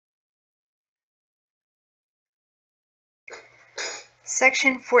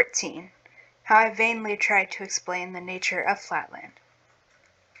Section 14. How I vainly tried to explain the nature of Flatland.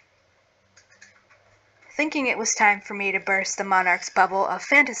 Thinking it was time for me to burst the monarch's bubble of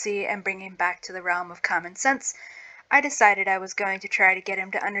fantasy and bring him back to the realm of common sense, I decided I was going to try to get him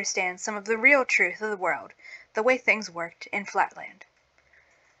to understand some of the real truth of the world, the way things worked in Flatland.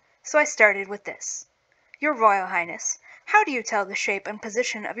 So I started with this. Your Royal Highness, how do you tell the shape and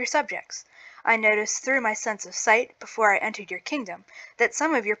position of your subjects? I noticed through my sense of sight, before I entered your kingdom, that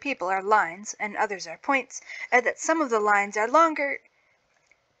some of your people are lines, and others are points, and that some of the lines are longer.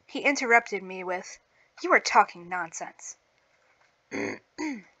 He interrupted me with, "You are talking nonsense."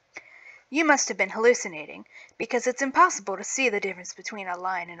 You must have been hallucinating, because it's impossible to see the difference between a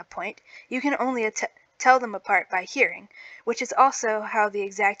line and a point. You can only tell them apart by hearing, which is also how the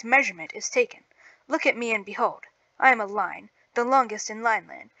exact measurement is taken. Look at me and behold. I am a line, the longest in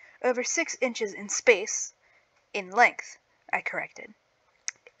Lineland, over 6 inches in space. In length, I corrected.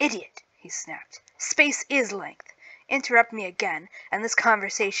 Idiot, he snapped. Space is length. Interrupt me again, and this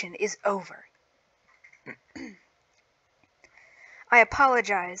conversation is over. I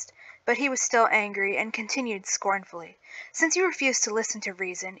apologized, but he was still angry and continued scornfully. Since you refuse to listen to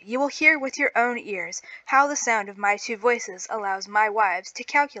reason, you will hear with your own ears how the sound of my 2 voices allows my wives to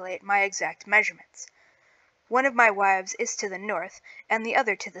calculate my exact measurements. One of my wives is to the north, and the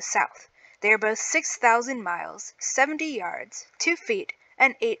other to the south. They are both 6,000 miles, 70 yards, 2 feet,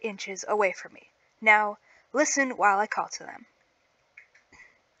 and 8 inches away from me. Now, listen while I call to them.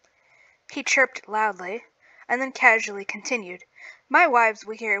 He chirped loudly, and then casually continued, My wives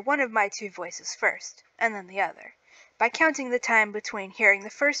will hear one of my 2 voices first, and then the other. By counting the time between hearing the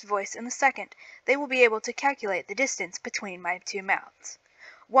first voice and the second, they will be able to calculate the distance between my 2 mouths.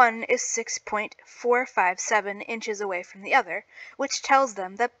 One is 6.457 inches away from the other, which tells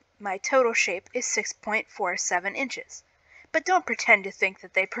them that my total shape is 6.47 inches. But don't pretend to think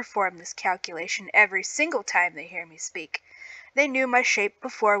that they perform this calculation every single time they hear me speak. They knew my shape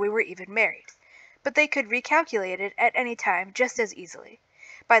before we were even married, but they could recalculate it at any time just as easily.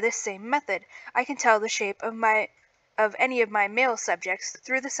 By this same method, I can tell the shape of any of my male subjects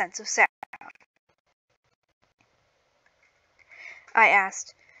through the sense of sound. I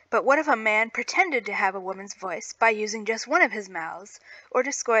asked, but what if a man pretended to have a woman's voice by using just one of his mouths, or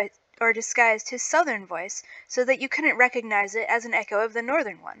disguised his southern voice so that you couldn't recognize it as an echo of the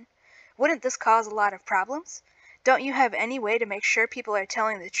northern one? Wouldn't this cause a lot of problems? Don't you have any way to make sure people are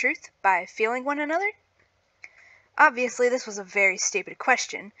telling the truth by feeling one another? Obviously, this was a very stupid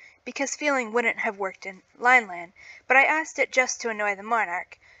question, because feeling wouldn't have worked in Lineland, but I asked it just to annoy the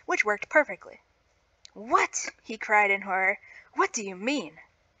monarch, which worked perfectly. What? He cried in horror. What do you mean?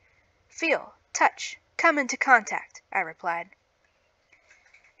 Feel, touch, come into contact, I replied.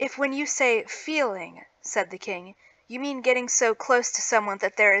 If when you say feeling, said the king, you mean getting so close to someone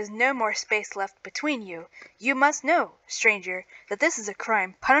that there is no more space left between you, you must know, stranger, that this is a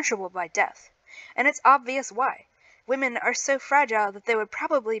crime punishable by death. And it's obvious why. Women are so fragile that they would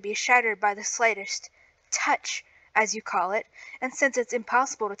probably be shattered by the slightest touch, as you call it, and since it's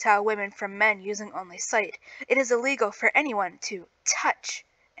impossible to tell women from men using only sight, it is illegal for anyone to touch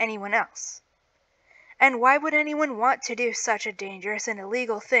anyone else. And why would anyone want to do such a dangerous and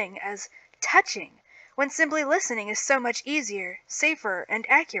illegal thing as touching, when simply listening is so much easier, safer, and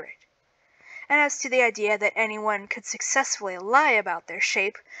accurate? And as to the idea that anyone could successfully lie about their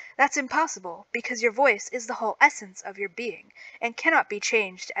shape, that's impossible, because your voice is the whole essence of your being, and cannot be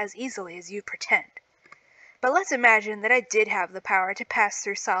changed as easily as you pretend. But let's imagine that I did have the power to pass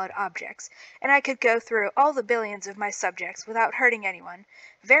through solid objects, and I could go through all the billions of my subjects without hurting anyone,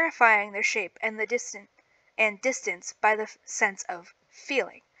 verifying their shape and distance by the sense of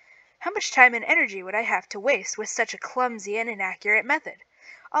feeling. How much time and energy would I have to waste with such a clumsy and inaccurate method?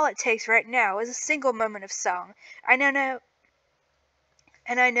 All it takes right now is a single moment of song. I know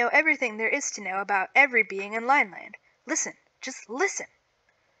everything there is to know about every being in Lineland. Listen, just listen.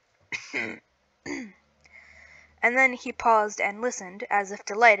 And then he paused and listened, as if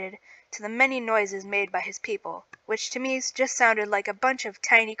delighted, to the many noises made by his people, which to me just sounded like a bunch of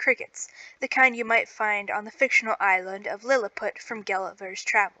tiny crickets, the kind you might find on the fictional island of Lilliput from Gulliver's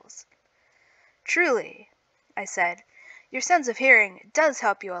Travels. Truly, I said, your sense of hearing does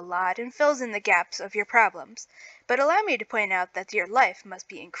help you a lot and fills in the gaps of your problems, but allow me to point out that your life must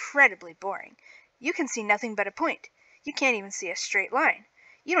be incredibly boring. You can see nothing but a point. You can't even see a straight line.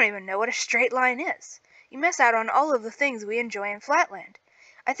 You don't even know what a straight line is. You miss out on all of the things we enjoy in Flatland.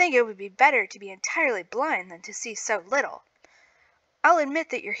 I think it would be better to be entirely blind than to see so little. I'll admit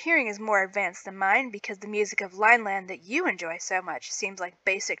that your hearing is more advanced than mine, because the music of Lineland that you enjoy so much seems like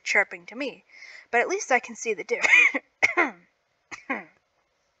basic chirping to me, but at least I can see the difference.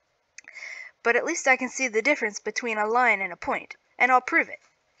 but at least I can see the difference between a line and a point, and I'll prove it.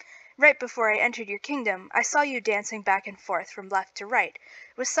 Right before I entered your kingdom, I saw you dancing back and forth from left to right,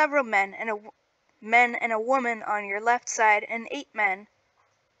 with several men and a woman on your left side, and 8 men,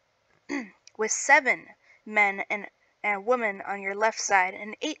 with 7 men and a woman on your left side,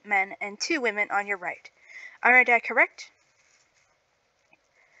 and 8 men and 2 women on your right. Aren't I correct?"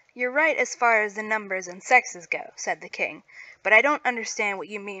 "You're right as far as the numbers and sexes go," said the king, "but I don't understand what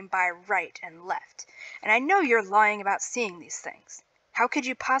you mean by right and left, and I know you're lying about seeing these things. How could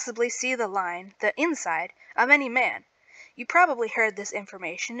you possibly see the line, the inside, of any man? You probably heard this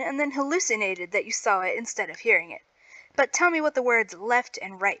information and then hallucinated that you saw it instead of hearing it. But tell me what the words left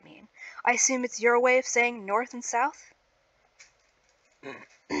and right mean. I assume it's your way of saying north and south?"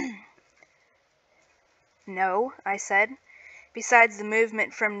 "No," I said. "Besides the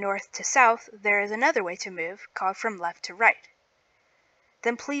movement from north to south, there is another way to move, called from left to right."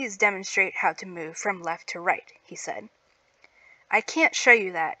 "Then please demonstrate how to move from left to right," he said. "I can't show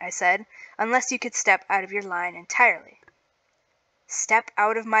you that," I said, "unless you could step out of your line entirely." "Step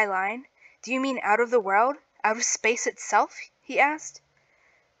out of my line? Do you mean out of the world? Out of space itself?" he asked.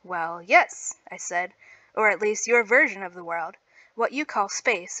 "Well, yes," I said, "or at least your version of the world. What you call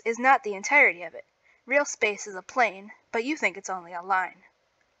space is not the entirety of it. Real space is a plane, but you think it's only a line."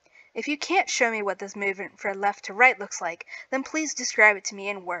 "If you can't show me what this movement from left to right looks like, then please describe it to me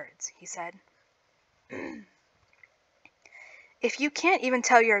in words," he said. "If you can't even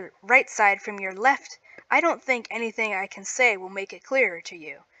tell your right side from your left, I don't think anything I can say will make it clearer to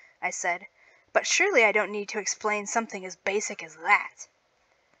you," I said. "But surely I don't need to explain something as basic as that."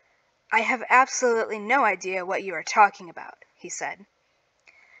 "I have absolutely no idea what you are talking about," he said.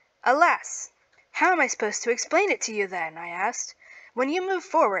 "Alas! How am I supposed to explain it to you, then?" I asked. "When you move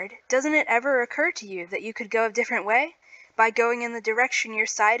forward, doesn't it ever occur to you that you could go a different way, by going in the direction your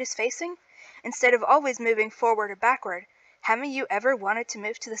side is facing? Instead of always moving forward or backward, haven't you ever wanted to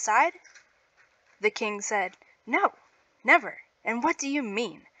move to the side?" The king said, "No, never. And what do you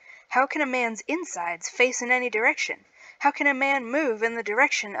mean? How can a man's insides face in any direction? How can a man move in the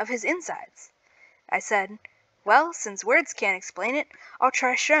direction of his insides?" I said, "Well, since words can't explain it, I'll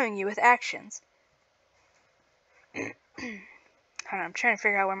try showing you with actions." Hold on, I'm trying to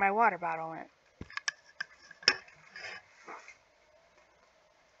figure out where my water bottle went.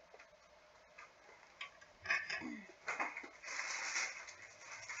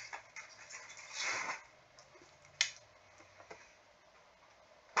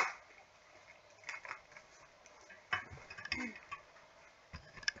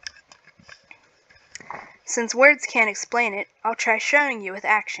 Since words can't explain it, I'll try showing you with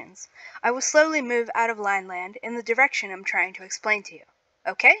actions. I will slowly move out of Lineland in the direction I'm trying to explain to you.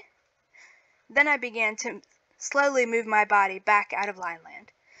 Okay? Then I began to slowly move my body back out of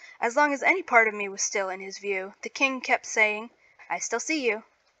Lineland. As long as any part of me was still in his view, the king kept saying, "I still see you.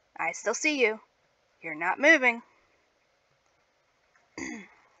 I still see you. You're not moving."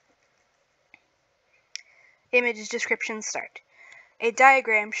 Image description start. A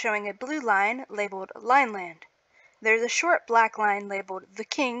diagram showing a blue line labeled Lineland. There's a short black line labeled The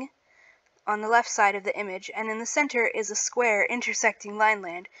King on the left side of the image, and in the center is a square intersecting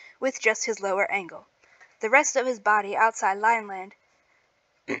Lineland with just his lower angle. The rest of his body outside Lineland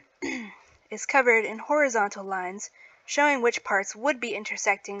is covered in horizontal lines showing which parts would be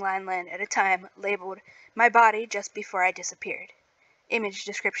intersecting Lineland at a time, labeled My Body Just Before I Disappeared. Image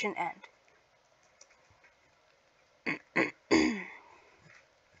description end.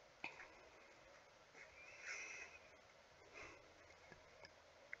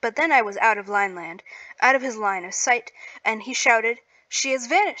 But then I was out of Lineland, out of his line of sight, and he shouted, "She has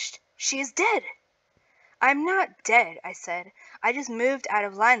vanished! She is dead!" "I'm not dead," I said. "I just moved out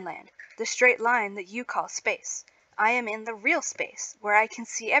of Lineland, the straight line that you call space. I am in the real space, where I can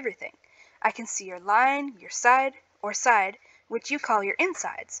see everything. I can see your line, your side, which you call your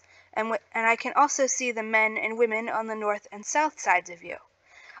insides, and I can also see the men and women on the north and south sides of you.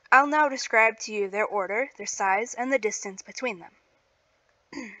 I'll now describe to you their order, their size, and the distance between them."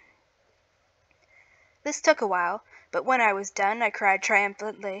 This took a while, but when I was done I cried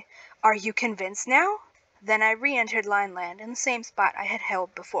triumphantly, "Are you convinced now?" Then I re-entered Lineland in the same spot I had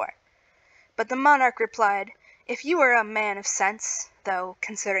held before. But the monarch replied, "If you are a man of sense, though,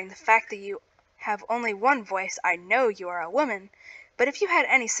 considering the fact that you have only one voice, I know you are a woman, but if you had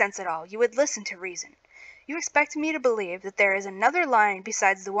any sense at all, you would listen to reason. You expect me to believe that there is another line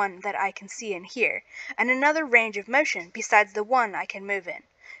besides the one that I can see and hear, and another range of motion besides the one I can move in.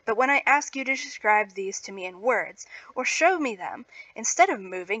 But when I ask you to describe these to me in words, or show me them, instead of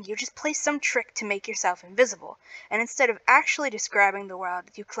moving, you just play some trick to make yourself invisible, and instead of actually describing the world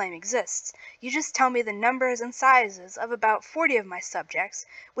you claim exists, you just tell me the numbers and sizes of about 40 of my subjects,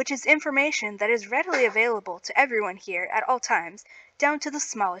 which is information that is readily available to everyone here at all times, down to the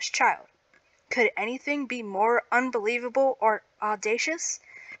smallest child. Could anything be more unbelievable or audacious?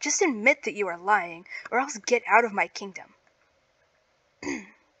 Just admit that you are lying, or else get out of my kingdom.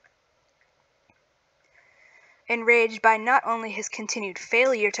 Enraged by not only his continued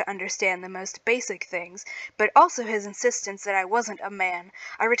failure to understand the most basic things, but also his insistence that I wasn't a man,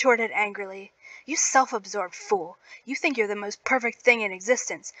 I retorted angrily, "You self-absorbed fool! You think you're the most perfect thing in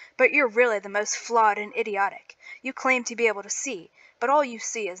existence, but you're really the most flawed and idiotic. You claim to be able to see, but all you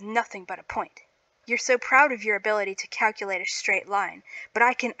see is nothing but a point. You're so proud of your ability to calculate a straight line, but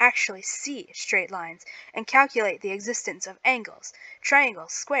I can actually see straight lines, and calculate the existence of angles,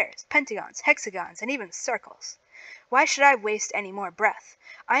 triangles, squares, pentagons, hexagons, and even circles. Why should I waste any more breath?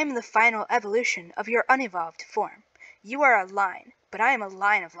 I am the final evolution of your unevolved form. You are a line, but I am a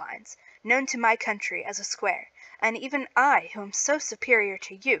line of lines, known to my country as a square, and even I, who am so superior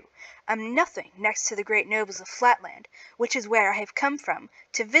to you, am nothing next to the great nobles of Flatland, which is where I have come from,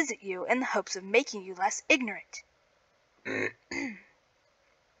 to visit you in the hopes of making you less ignorant."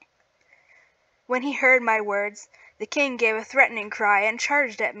 When he heard my words, the king gave a threatening cry and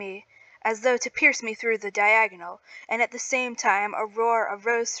charged at me, as though to pierce me through the diagonal, and at the same time a roar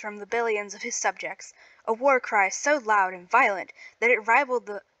arose from the billions of his subjects, a war cry so loud and violent that it rivaled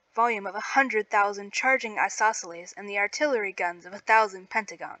the volume of 100,000 charging isosceles and the artillery guns of 1,000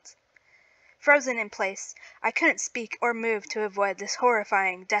 pentagons. Frozen in place, I couldn't speak or move to avoid this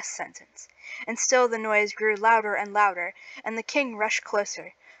horrifying death sentence, and still the noise grew louder and louder, and the king rushed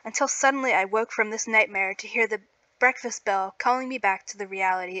closer, until suddenly I woke from this nightmare to hear the breakfast bell calling me back to the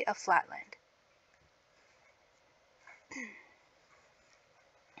reality of Flatland.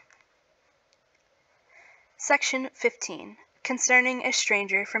 Section 15. Concerning a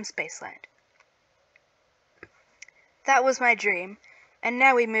Stranger from Spaceland. That was my dream, and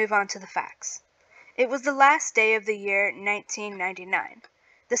now we move on to the facts. It was the last day of the year 1999.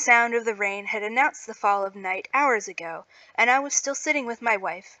 The sound of the rain had announced the fall of night hours ago, and I was still sitting with my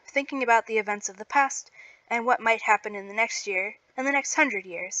wife, thinking about the events of the past, and what might happen in the next year, and the next 100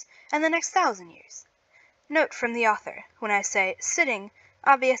 years, and the next 1,000 years. Note from the author, when I say sitting,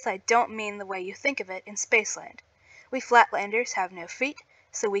 obviously I don't mean the way you think of it in Spaceland. We Flatlanders have no feet,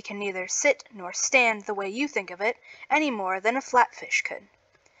 so we can neither sit nor stand the way you think of it, any more than a flatfish could.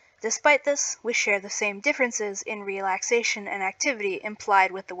 Despite this, we share the same differences in relaxation and activity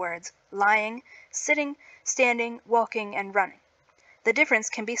implied with the words lying, sitting, standing, walking, and running. The difference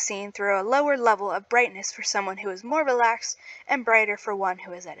can be seen through a lower level of brightness for someone who is more relaxed and brighter for one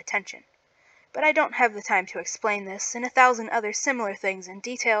who is at attention. But I don't have the time to explain this and 1,000 other similar things in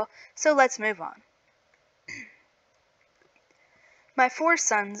detail, so let's move on. My 4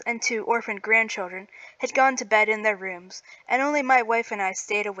 sons and 2 orphaned grandchildren had gone to bed in their rooms, and only my wife and I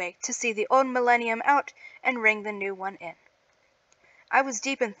stayed awake to see the old millennium out and ring the new one in. I was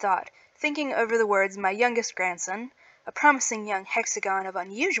deep in thought, thinking over the words my youngest grandson, a promising young hexagon of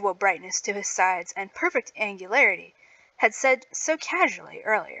unusual brightness to his sides and perfect angularity, had said so casually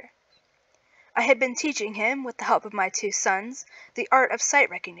earlier. I had been teaching him, with the help of my 2 sons, the art of sight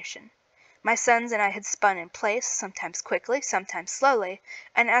recognition. My sons and I had spun in place, sometimes quickly, sometimes slowly,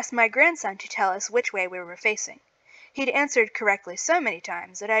 and asked my grandson to tell us which way we were facing. He'd answered correctly so many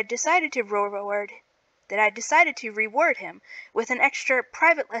times that I decided to reward him with an extra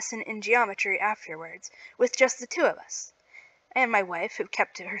private lesson in geometry afterwards, with just the 2 of us, and my wife, who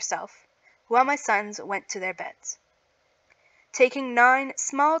kept to herself, while my sons went to their beds. Taking 9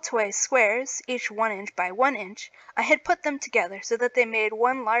 small toy squares, each 1 inch by 1 inch, I had put them together so that they made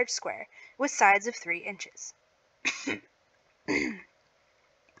one large square, with sides of 3 inches.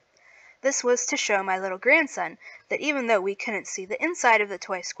 This was to show my little grandson that even though we couldn't see the inside of the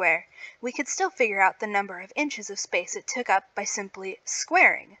toy square, we could still figure out the number of inches of space it took up by simply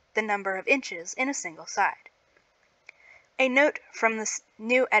squaring the number of inches in a single side. A note from the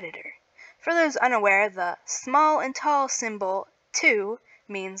new editor. For those unaware, the small and tall symbol 2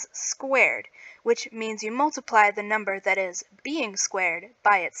 means squared, which means you multiply the number that is being squared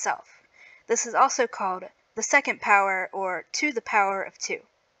by itself. This is also called the second power or to the power of 2.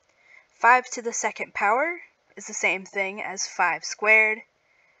 5 to the second power is the same thing as 5 squared,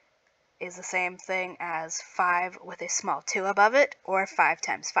 is the same thing as 5 with a small 2 above it, or 5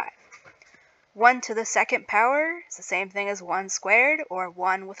 times 5. 1 to the second power is the same thing as 1 squared, or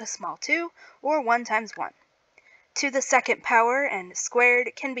 1 with a small 2, or 1 times 1. To the second power and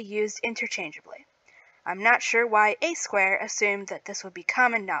squared can be used interchangeably. I'm not sure why A Square assumed that this would be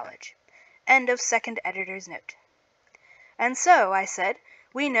common knowledge. End of second editor's note. And so, I said,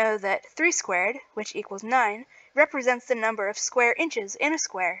 we know that 3 squared, which equals 9, represents the number of square inches in a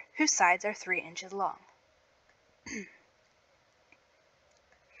square whose sides are 3 inches long.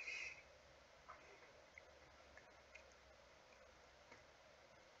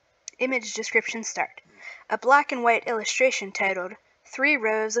 Image description start. A black and white illustration titled 3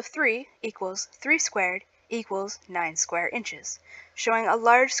 rows of 3 equals 3 squared equals 9 square inches, showing a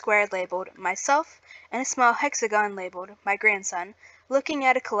large square labeled myself and a small hexagon labeled my grandson, looking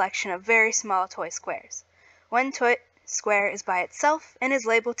at a collection of very small toy squares. One toy square is by itself and is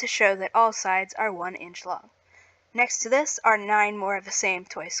labeled to show that all sides are 1 inch long. Next to this are 9 more of the same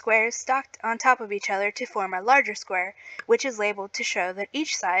toy squares stacked on top of each other to form a larger square, which is labeled to show that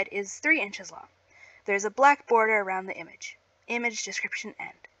each side is 3 inches long. There's a black border around the image. Image description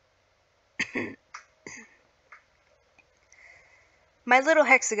end. My little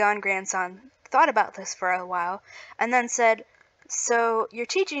hexagon grandson thought about this for a while and then said, "So you're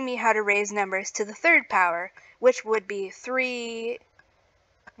teaching me how to raise numbers to the third power, which would be 3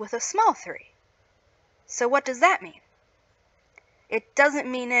 with a small 3. So what does that mean?" "It doesn't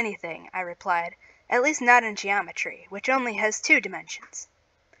mean anything," I replied, "at least not in geometry, which only has 2 dimensions."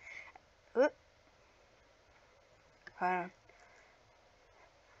 Hold on.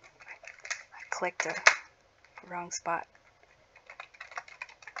 I clicked the wrong spot.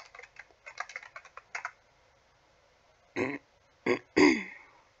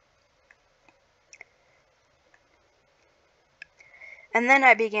 And then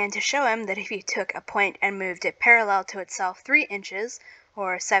I began to show him that if you took a point and moved it parallel to itself 3 inches,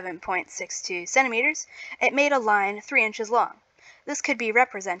 or 7.62 centimeters, it made a line 3 inches long. This could be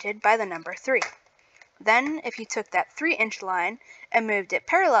represented by the number 3. Then, if you took that 3-inch line and moved it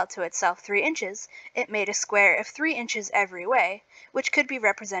parallel to itself 3 inches, it made a square of 3 inches every way, which could be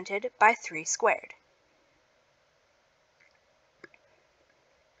represented by 3 squared.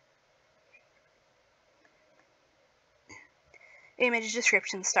 Image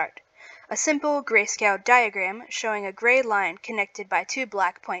description start. A simple grayscale diagram showing a gray line connected by 2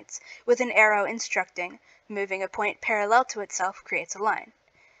 black points with an arrow instructing moving a point parallel to itself creates a line.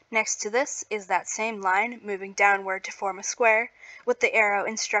 Next to this is that same line moving downward to form a square, with the arrow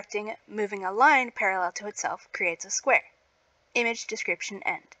instructing moving a line parallel to itself creates a square. Image description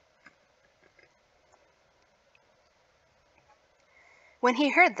end. When he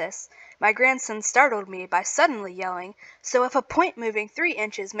heard this, my grandson startled me by suddenly yelling, "So if a point moving 3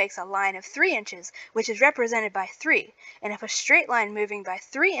 inches makes a line of 3 inches, which is represented by 3, and if a straight line moving by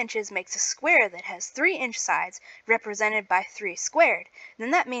 3 inches makes a square that has 3-inch sides represented by 3 squared, then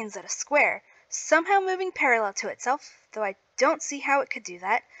that means that a square, somehow moving parallel to itself, though I don't see how it could do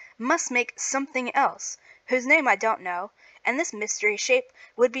that, must make something else, whose name I don't know, and this mystery shape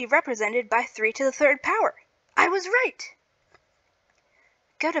would be represented by 3 to the third power. I was right!"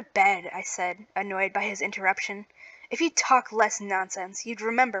 "Go to bed," I said, annoyed by his interruption. "If you'd talk less nonsense, you'd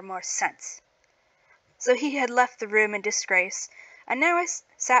remember more sense." So he had left the room in disgrace, and now I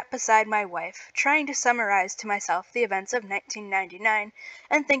sat beside my wife, trying to summarize to myself the events of 1999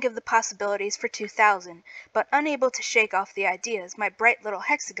 and think of the possibilities for 2000, but unable to shake off the ideas my bright little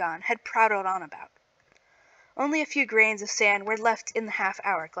hexagon had prattled on about. Only a few grains of sand were left in the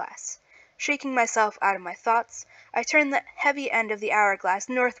half-hourglass. Shaking myself out of my thoughts, I turned the heavy end of the hourglass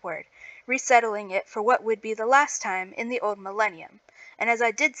northward, resettling it for what would be the last time in the old millennium, and as I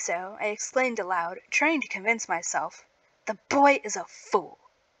did so, I exclaimed aloud, trying to convince myself, "The boy is a fool!"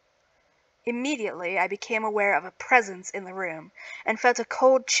 Immediately I became aware of a presence in the room, and felt a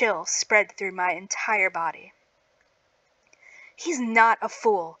cold chill spread through my entire body. "He's not a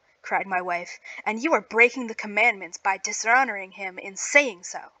fool!" cried my wife, "and you are breaking the commandments by dishonoring him in saying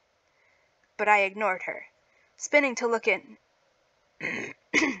so." But I ignored her. Spinning to look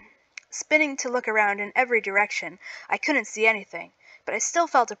around in every direction, I couldn't see anything, but I still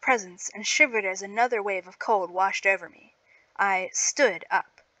felt a presence and shivered as another wave of cold washed over me. I stood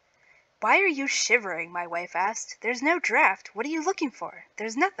up. "Why are you shivering?" my wife asked. "There's no draft. What are you looking for?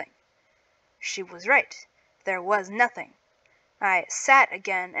 There's nothing." She was right. There was nothing. I sat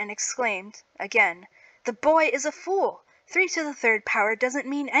again and exclaimed, again, "The boy is a fool! 3 to the third power doesn't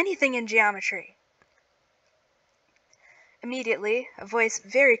mean anything in geometry." Immediately, a voice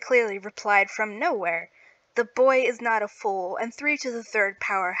very clearly replied from nowhere, "The boy is not a fool, and 3 to the third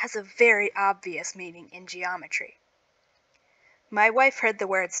power has a very obvious meaning in geometry." My wife heard the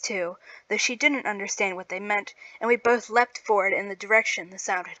words too, though she didn't understand what they meant, and we both leapt forward in the direction the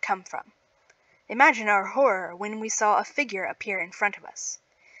sound had come from. Imagine our horror when we saw a figure appear in front of us.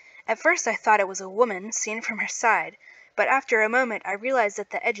 At first I thought it was a woman seen from her side, but after a moment I realized that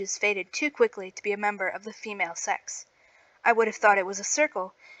the edges faded too quickly to be a member of the female sex. I would have thought it was a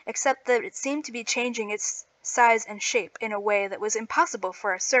circle, except that it seemed to be changing its size and shape in a way that was impossible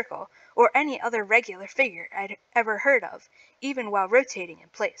for a circle or any other regular figure I'd ever heard of, even while rotating in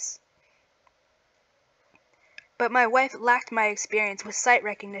place. But my wife lacked my experience with sight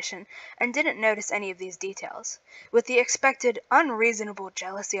recognition and didn't notice any of these details. With the expected unreasonable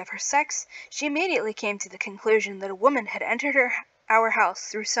jealousy of her sex, she immediately came to the conclusion that a woman had entered our house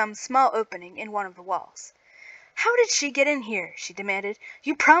through some small opening in one of the walls. "How did she get in here?" she demanded.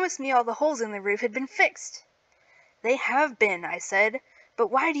 "You promised me all the holes in the roof had been fixed." "They have been," I said, "but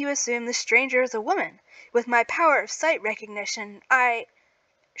why do you assume the stranger is a woman? With my power of sight recognition,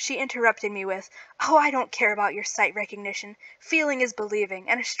 She interrupted me with, "Oh, I don't care about your sight recognition. Feeling is believing,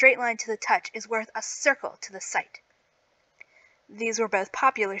 and a straight line to the touch is worth a circle to the sight." These were both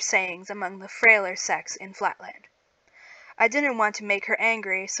popular sayings among the frailer sex in Flatland. I didn't want to make her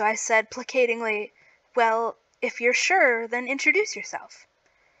angry, so I said placatingly, "Well, if you're sure, then introduce yourself."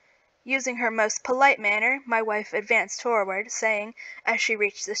 Using her most polite manner, my wife advanced forward, saying, as she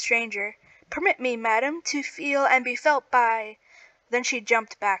reached the stranger, "Permit me, madam, to feel and be felt by—" Then she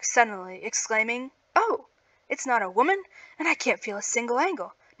jumped back suddenly, exclaiming, "Oh, it's not a woman, and I can't feel a single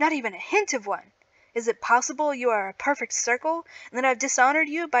angle, not even a hint of one. Is it possible you are a perfect circle, and that I've dishonored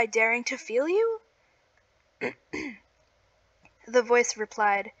you by daring to feel you?" The voice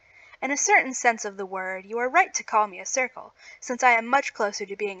replied, "In a certain sense of the word, you are right to call me a circle, since I am much closer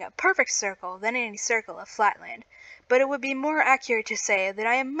to being a perfect circle than any circle of Flatland, but it would be more accurate to say that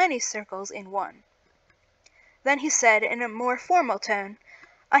I am many circles in one." Then he said in a more formal tone,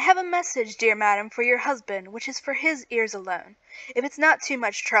 "I have a message, dear madam, for your husband, which is for his ears alone. If it's not too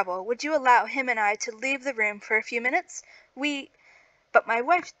much trouble, would you allow him and I to leave the room for a few minutes? But my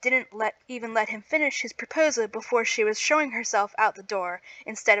wife didn't let him finish his proposal before she was showing herself out the door,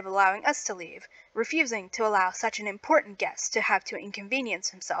 instead of allowing us to leave, refusing to allow such an important guest to have to inconvenience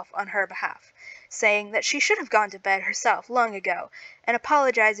himself on her behalf, saying that she should have gone to bed herself long ago, and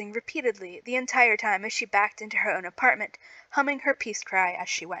apologizing repeatedly the entire time as she backed into her own apartment, humming her peace cry as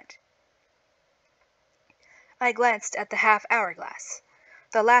she went. I glanced at the half-hourglass.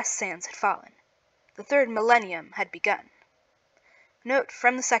 The last sands had fallen. The third millennium had begun. Note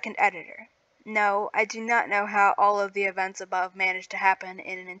from the second editor. No, I do not know how all of the events above managed to happen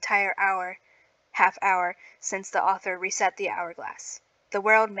in an entire half-hour, since the author reset the hourglass. The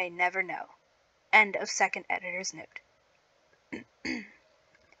world may never know. End of second editor's note. I'm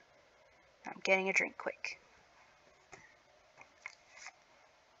getting a drink quick.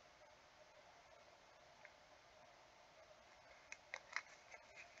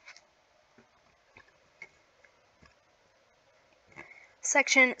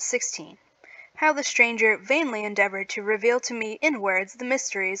 Section 16. How the stranger vainly endeavored to reveal to me in words the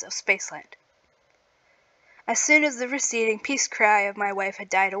mysteries of Spaceland. As soon as the receding peace cry of my wife had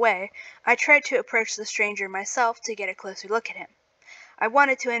died away, I tried to approach the stranger myself to get a closer look at him. I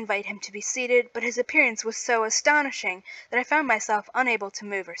wanted to invite him to be seated, but his appearance was so astonishing that I found myself unable to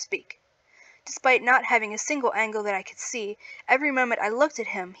move or speak. Despite not having a single angle that I could see, every moment I looked at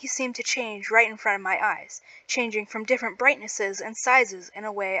him he seemed to change right in front of my eyes, changing from different brightnesses and sizes in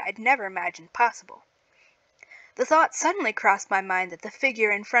a way I'd never imagined possible. The thought suddenly crossed my mind that the figure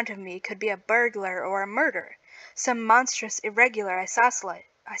in front of me could be a burglar or a murderer, some monstrous irregular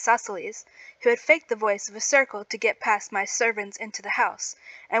isosceles who had faked the voice of a circle to get past my servants into the house,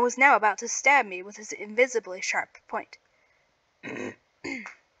 and was now about to stab me with his invisibly sharp point.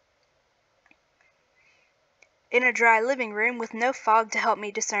 In a dry living room with no fog to help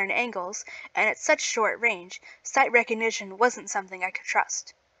me discern angles, and at such short range, sight recognition wasn't something I could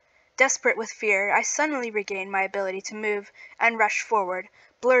trust. Desperate with fear, I suddenly regained my ability to move, and rushed forward,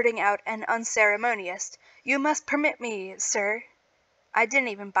 blurting out an unceremonious, "You must permit me, sir." I didn't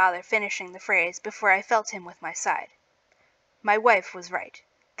even bother finishing the phrase before I felt him with my side. My wife was right.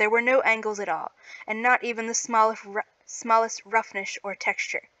 There were no angles at all, and not even the smallest roughness or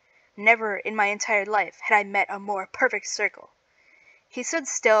texture. Never in my entire life had I met a more perfect circle. He stood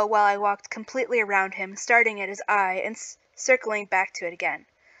still while I walked completely around him, starting at his eye and circling back to it again.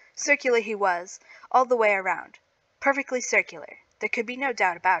 Circular he was, all the way around. Perfectly circular. There could be no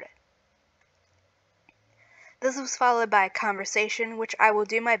doubt about it. This was followed by a conversation which I will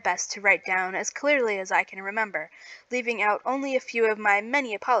do my best to write down as clearly as I can remember, leaving out only a few of my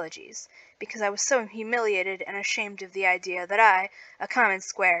many apologies, because I was so humiliated and ashamed of the idea that I, a common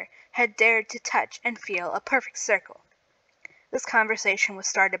square, had dared to touch and feel a perfect circle. This conversation was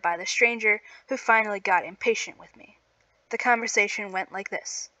started by the stranger, who finally got impatient with me. The conversation went like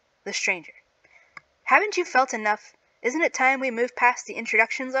this. The stranger: "Haven't you felt enough? Isn't it time we moved past the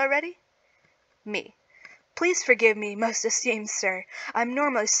introductions already?" Me: "Please forgive me, most esteemed sir. I'm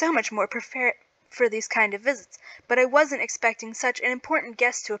normally so much more prepared for these kind of visits, but I wasn't expecting such an important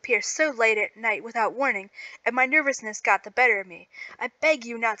guest to appear so late at night without warning, and my nervousness got the better of me. I beg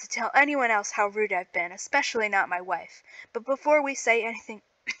you not to tell anyone else how rude I've been, especially not my wife. But before we say anything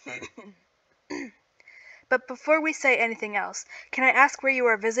else, can I ask where you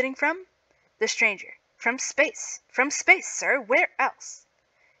are visiting from?" The stranger: "From space. From space, sir. Where else?"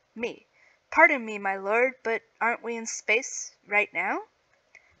 Me: "Pardon me, my lord, but aren't we in space right now?"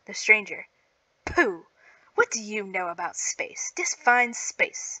 The stranger: "Pooh! What do you know about space? Define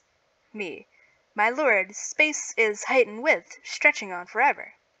space." Me: "My lord, space is height and width, stretching on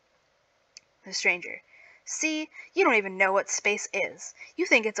forever." The stranger: "See, you don't even know what space is. You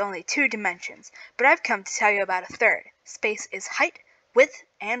think it's only 2 dimensions, but I've come to tell you about a third. Space is height, width,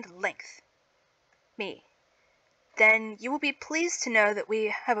 and length." Me: "Then you will be pleased to know that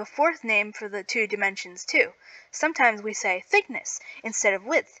we have a 4th name for the 2 dimensions too. Sometimes we say thickness instead of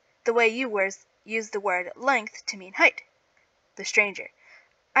width, the way you use the word length to mean height." The stranger: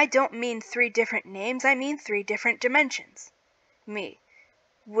 "I don't mean 3 different names, I mean 3 different dimensions." Me: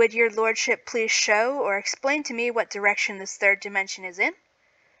 "Would your lordship please show or explain to me what direction this 3rd dimension is in?"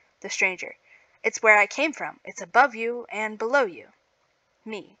 The stranger: "It's where I came from. It's above you and below you."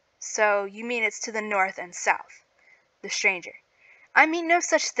 Me: "So you mean it's to the north and south?" The stranger: "I mean no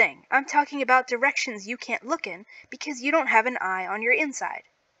such thing. I'm talking about directions you can't look in because you don't have an eye on your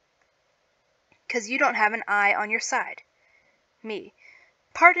side. Me: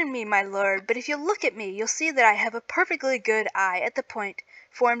 "Pardon me, my lord, but if you look at me you'll see that I have a perfectly good eye at the point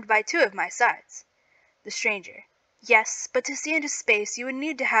formed by 2 of my sides." The stranger: "Yes, but to see into space you would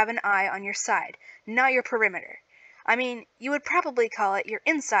need to have an eye on your side, not your perimeter. I mean, you would probably call it your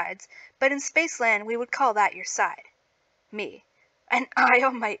insides, but in Spaceland we would call that your side." Me: "An eye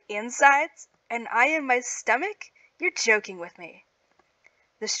on my insides? An eye in my stomach? You're joking with me."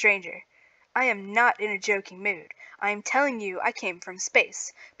 The stranger: "I am not in a joking mood. I am telling you I came from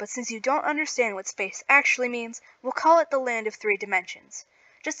space, but since you don't understand what space actually means, we'll call it the land of 3 dimensions.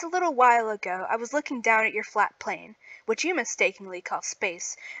 Just a little while ago I was looking down at your flat plane, which you mistakenly call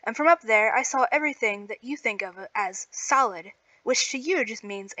space, and from up there I saw everything that you think of as solid, which to you just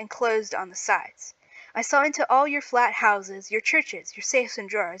means enclosed on the sides. I saw into all your flat houses, your churches, your safes and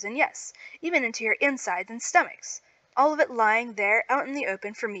drawers, and yes, even into your insides and stomachs, all of it lying there out in the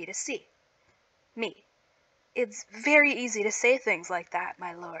open for me to see." Me: "It's very easy to say things like that,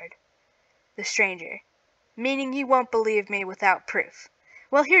 my lord." The stranger: "Meaning you won't believe me without proof.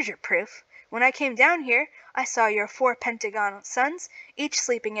 Well, here's your proof. When I came down here, I saw your 4 pentagon sons, each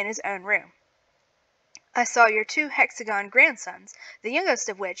sleeping in his own room. I saw your 2 hexagon grandsons, the youngest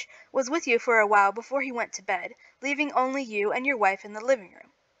of which was with you for a while before he went to bed, leaving only you and your wife in the living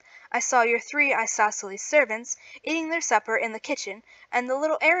room. I saw your 3 isosceles servants eating their supper in the kitchen and the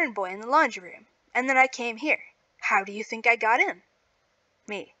little errand boy in the laundry room. And then I came here. How do you think I got in?"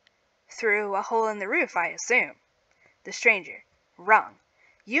 Me: "Through a hole in the roof, I assume." The stranger: "Wrong.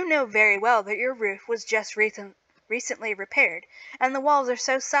 You know very well that your roof was just recently repaired, and the walls are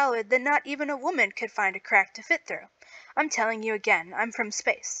so solid that not even a woman could find a crack to fit through. I'm telling you again, I'm from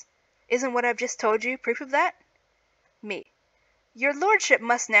space. Isn't what I've just told you proof of that?" Me: "Your lordship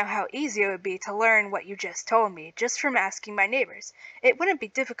must know how easy it would be to learn what you just told me, just from asking my neighbors. It wouldn't be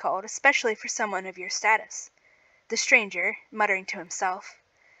difficult, especially for someone of your status." The stranger, muttering to himself: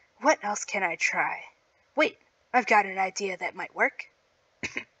 "What else can I try? Wait, I've got an idea that might work."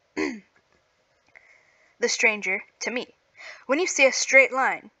 The stranger, to me: "When you see a straight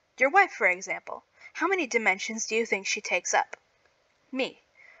line, your wife for example, how many dimensions do you think she takes up?" Me: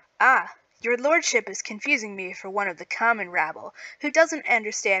 "Ah, your lordship is confusing me for one of the common rabble, who doesn't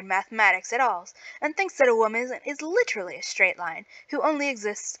understand mathematics at all, and thinks that a woman is literally a straight line, who only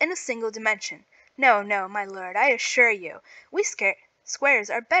exists in a single dimension. No, no, my lord, I assure you, we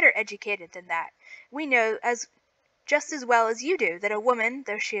squares are better educated than that. We know just as well as you do that a woman,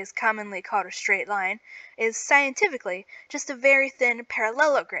 though she is commonly called a straight line, is scientifically just a very thin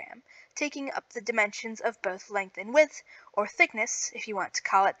parallelogram, taking up the dimensions of both length and width, or thickness, if you want to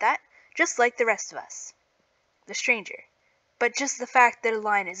call it that, just like the rest of us." The stranger: "But just the fact that a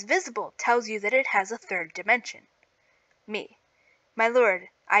line is visible tells you that it has a 3rd dimension." Me: "My lord,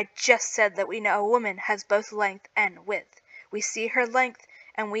 I just said that we know a woman has both length and width. We see her length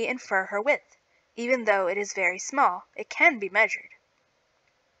and we infer her width. Even though it is very small, it can be measured."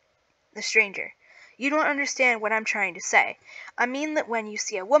 The stranger: You don't understand what I'm trying to say. I mean that when you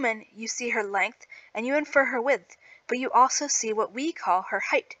see a woman, you see her length, and you infer her width, but you also see what we call her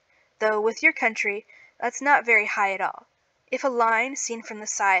height, though with your country, that's not very high at all. If a line, seen from the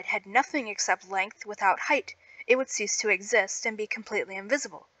side, had nothing except length without height, it would cease to exist and be completely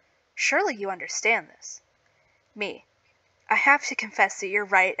invisible. Surely you understand this. Me. I have to confess that you're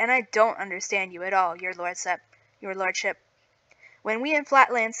right, and I don't understand you at all, your lordship. When we in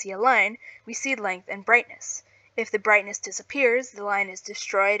Flatland see a line, we see length and brightness. If the brightness disappears, the line is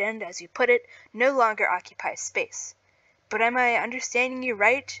destroyed and, as you put it, no longer occupies space. But am I understanding you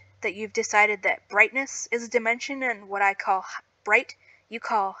right, that you've decided that brightness is a dimension and what I call bright you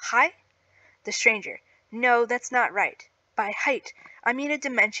call high? The stranger. No, that's not right. By height, I mean a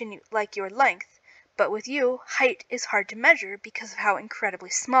dimension like your length, but with you, height is hard to measure because of how incredibly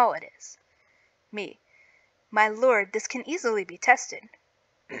small it is. Me. My lord, this can easily be tested.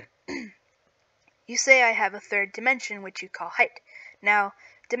 You say I have a third dimension which you call height. Now,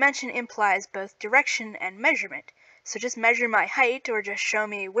 dimension implies both direction and measurement, so just measure my height or just show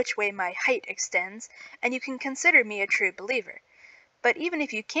me which way my height extends, and you can consider me a true believer. But even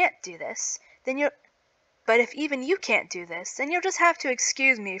if you can't do this, then you'll just have to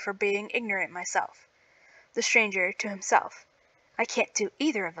excuse me for being ignorant myself. The stranger to himself. I can't do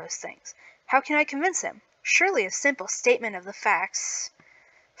either of those things. How can I convince him? Surely a simple statement of the facts,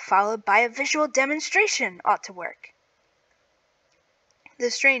 followed by a visual demonstration, ought to work. The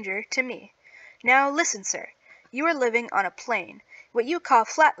stranger to me. Now listen, sir. You are living on a plain. What you call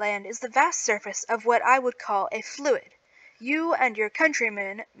Flatland is the vast surface of what I would call a fluid. You and your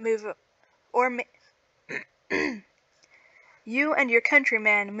countrymen move on,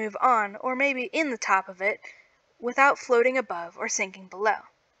 or maybe in the top of it, without floating above or sinking below.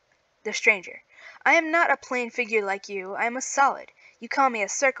 The stranger. I am not a plain figure like you, I am a solid. You call me a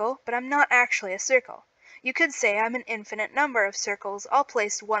circle, but I'm not actually a circle. You could say I'm an infinite number of circles, all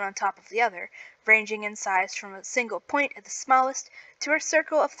placed one on top of the other, ranging in size from a single point at the smallest to a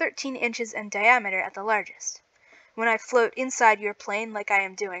circle of 13 inches in diameter at the largest. When I float inside your plane like I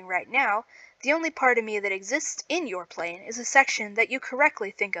am doing right now, the only part of me that exists in your plane is a section that you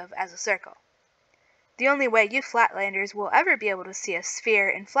correctly think of as a circle. The only way you Flatlanders will ever be able to see a sphere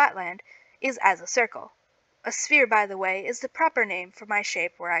in Flatland is as a circle. A sphere, by the way, is the proper name for my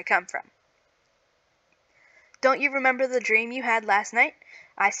shape where I come from. Don't you remember the dream you had last night?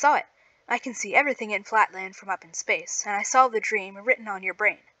 I saw it. I can see everything in Flatland from up in space, and I saw the dream written on your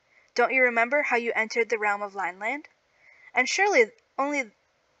brain. Don't you remember how you entered the realm of Lineland? And surely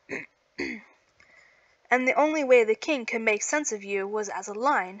And the only way the king could make sense of you was as a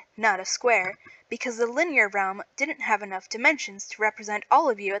line, not a square, because the linear realm didn't have enough dimensions to represent all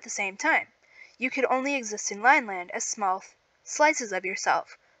of you at the same time. You could only exist in Lineland as small slices of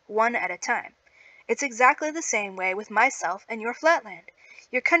yourself, one at a time. It's exactly the same way with myself and your Flatland.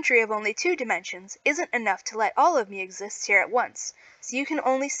 Your country of only 2 dimensions isn't enough to let all of me exist here at once, so you can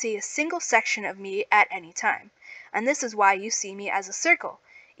only see a single section of me at any time. And this is why you see me as a circle,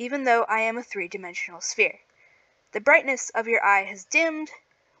 even though I am a 3-dimensional sphere. The brightness of your eye has dimmed,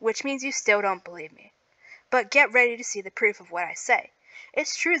 which means you still don't believe me. But get ready to see the proof of what I say.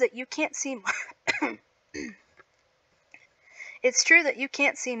 It's true that you can't see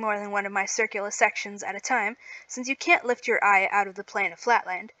more than one of my circular sections at a time, since you can't lift your eye out of the plane of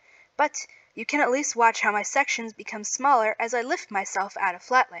Flatland. But you can at least watch how my sections become smaller as I lift myself out of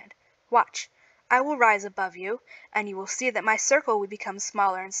Flatland. Watch. I will rise above you, and you will see that my circle will become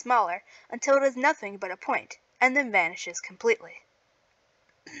smaller and smaller until it is nothing but a point, and then vanishes completely.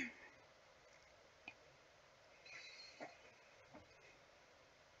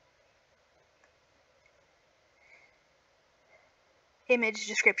 Image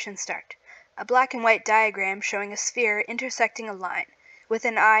description start. A black and white diagram showing a sphere intersecting a line, with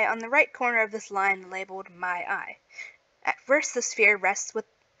an eye on the right corner of this line labeled My Eye. At first the sphere rests with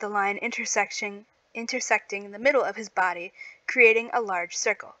the line intersecting the middle of his body, creating a large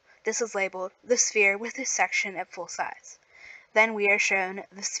circle. This is labeled the sphere with his section at full size. Then we are shown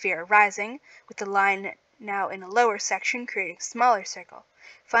the sphere rising, with the line now in a lower section creating a smaller circle.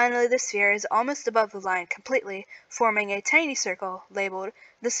 Finally, the sphere is almost above the line completely, forming a tiny circle labeled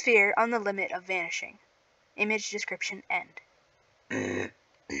the sphere on the limit of vanishing. Image description end.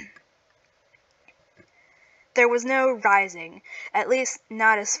 There was no rising, at least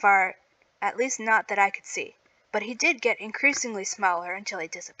not that I could see, but he did get increasingly smaller until he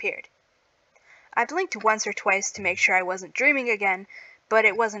disappeared. I blinked once or twice to make sure I wasn't dreaming again, but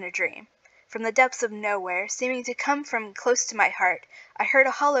it wasn't a dream. From the depths of nowhere, seeming to come from close to my heart, I heard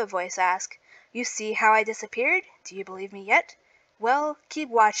a hollow voice ask, "You see how I disappeared? Do you believe me yet?" Well, keep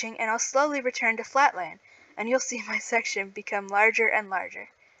watching and I'll slowly return to Flatland, and you'll see my section become larger and larger.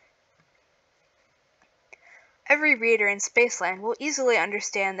 Every reader in Spaceland will easily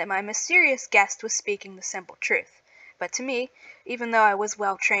understand that my mysterious guest was speaking the simple truth. But to me, even though I was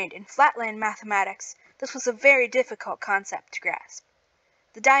well trained in Flatland mathematics, this was a very difficult concept to grasp.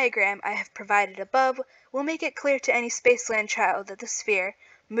 The diagram I have provided above will make it clear to any Spaceland child that the sphere,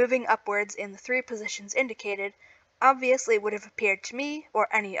 moving upwards in the 3 positions indicated, obviously would have appeared to me, or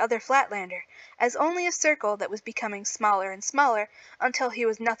any other Flatlander, as only a circle that was becoming smaller and smaller until he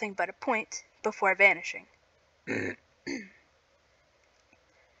was nothing but a point, before vanishing.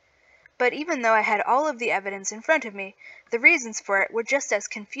 But even though I had all of the evidence in front of me, the reasons for it were just as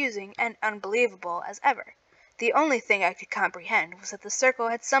confusing and unbelievable as ever. The only thing I could comprehend was that the circle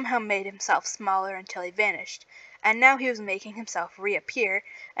had somehow made himself smaller until he vanished, and now he was making himself reappear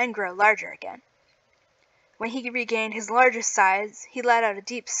and grow larger again. When he regained his largest size, he let out a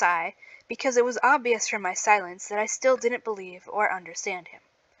deep sigh, because it was obvious from my silence that I still didn't believe or understand him.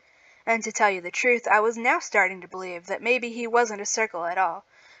 And to tell you the truth, I was now starting to believe that maybe he wasn't a circle at all,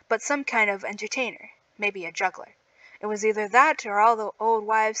 but some kind of entertainer, maybe a juggler. It was either that or all the old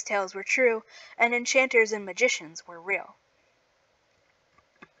wives' tales were true, and enchanters and magicians were real.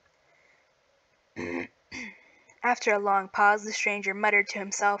 After a long pause, the stranger muttered to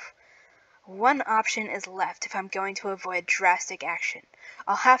himself, "One option is left if I'm going to avoid drastic action.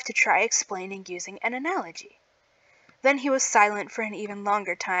 I'll have to try explaining using an analogy." Then he was silent for an even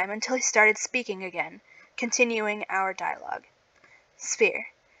longer time until he started speaking again, continuing our dialogue. "Sphere,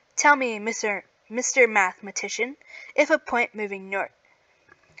 tell me, Mr. Mathematician, if a point moving north..."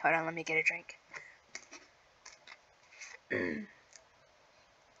 Hold on, let me get a drink.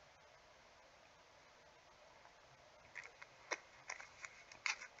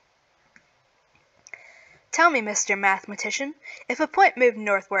 "Tell me, Mr. Mathematician, if a point moved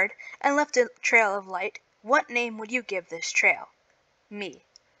northward and left a trail of light, what name would you give this trail?" Me.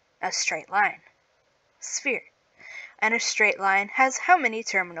 "A straight line." Sphere. "And a straight line has how many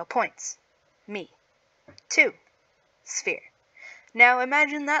terminal points?" Me. 2. Sphere. "Now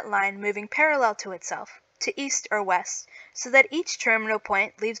imagine that line moving parallel to itself, to east or west, so that each terminal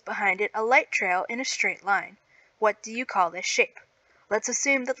point leaves behind it a light trail in a straight line. What do you call this shape? Let's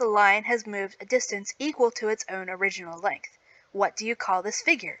assume that the line has moved a distance equal to its own original length. What do you call this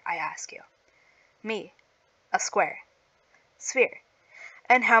figure, I ask you?" Me. "A square." Sphere.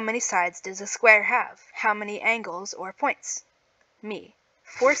 "And how many sides does a square have? How many angles or points?" Me.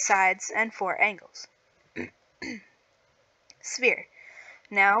 4 sides and 4 angles. Sphere.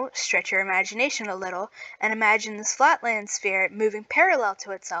 "Now stretch your imagination a little and imagine this Flatland sphere moving parallel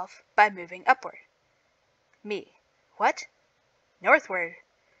to itself by moving upward." Me. What? Northward.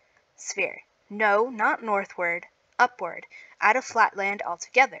 Sphere. "No, not northward. Upward, out of Flatland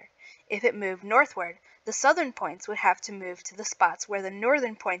altogether. If it moved northward, the southern points would have to move to the spots where the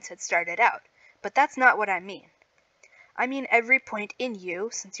northern points had started out, but that's not what I mean. I mean every point in you,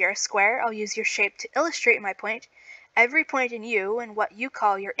 since you're a square, I'll use your shape to illustrate my point. Every point in you, and what you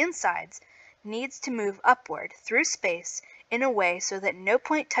call your insides, needs to move upward through space in a way so that no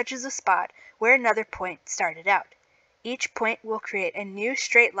point touches a spot where another point started out. Each point will create a new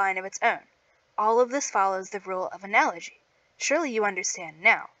straight line of its own. All of this follows the rule of analogy. Surely you understand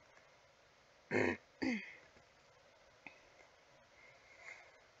now."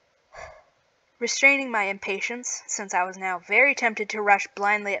 Restraining my impatience, since I was now very tempted to rush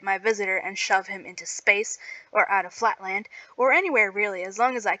blindly at my visitor and shove him into space, or out of Flatland, or anywhere really, as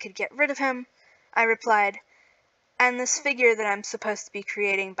long as I could get rid of him, I replied, "And this figure that I'm supposed to be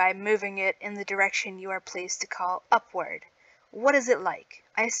creating by moving it in the direction you are pleased to call upward, what is it like?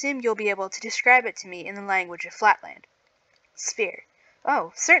 I assume you'll be able to describe it to me in the language of Flatland." Sphere.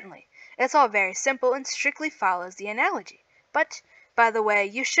 "Oh, certainly. It's all very simple and strictly follows the analogy. But, by the way,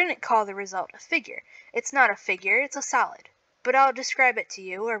 you shouldn't call the result a figure. It's not a figure, it's a solid. But I'll describe it to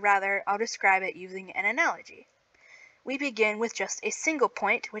you, or rather, I'll describe it using an analogy. We begin with just a single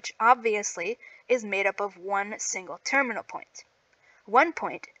point, which obviously is made up of one single terminal point. One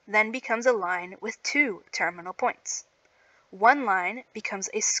point then becomes a line with 2 terminal points. One line becomes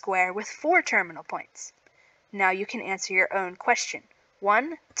a square with 4 terminal points. Now you can answer your own question.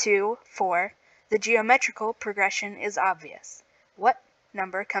 1, 2, 4. The geometrical progression is obvious. What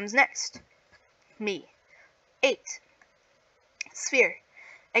number comes next? Me. 8. Sphere.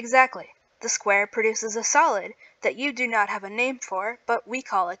 Exactly. The square produces a solid that you do not have a name for, but we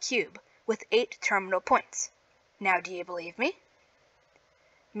call a cube, with 8 terminal points. Now do you believe me?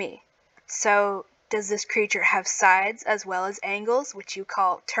 Me. So, does this creature have sides as well as angles, which you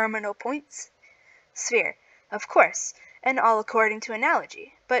call terminal points? Sphere. Of course. and all according to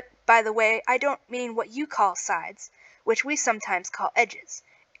analogy. But, by the way, I don't mean what you call sides, which we sometimes call edges.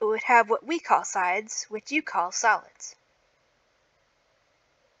 It would have what we call sides, which you call solids.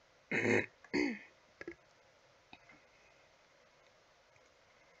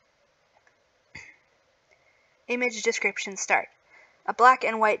 Image description start. A black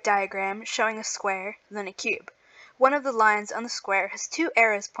and white diagram showing a square, then a cube. One of the lines on the square has two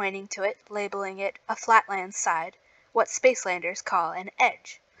arrows pointing to it, labeling it a Flatland side, what Spacelanders call an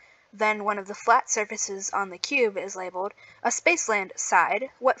edge. Then one of the flat surfaces on the cube is labeled a Spaceland side,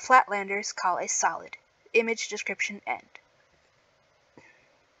 what Flatlanders call a solid. Image description end.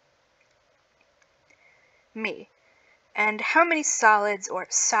 Me. And how many solids or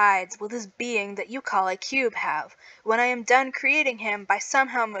sides will this being that you call a cube have when I am done creating him by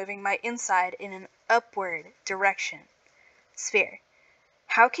somehow moving my inside in an upward direction? Sphere.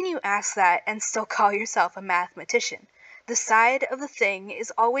 How can you ask that and still call yourself a mathematician? The side of the thing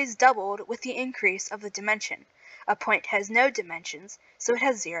is always doubled with the increase of the dimension. A point has no dimensions, so it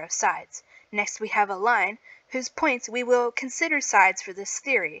has 0 sides. Next we have a line, whose points we will consider sides for this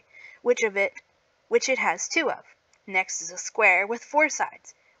theory, which it has 2 of. Next is a square with 4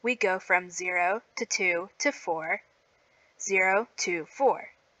 sides. We go from 0 to 2 to 4, 0 to 4.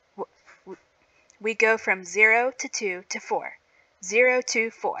 We go from 0 to 2 to 4, 0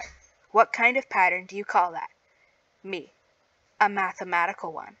 to 4. What kind of pattern do you call that? Me. A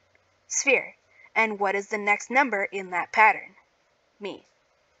mathematical one. Sphere. And what is the next number in that pattern? Me.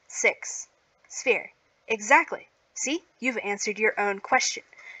 6. Sphere. Exactly. See, you've answered your own question.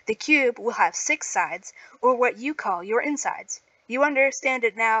 The cube will have 6 sides, or what you call your insides. You understand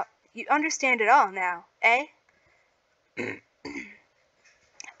it now. You understand it all now, eh?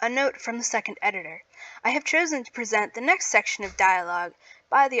 A note from the second editor. I have chosen to present the next section of dialogue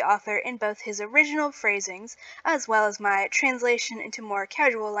by the author in both his original phrasings as well as my translation into more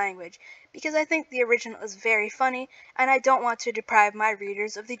casual language, because I think the original is very funny, and I don't want to deprive my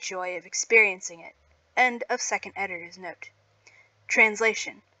readers of the joy of experiencing it. End of second editor's note.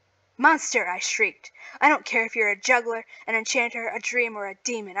 Translation. Monster! I shrieked. I don't care if you're a juggler, an enchanter, a dream, or a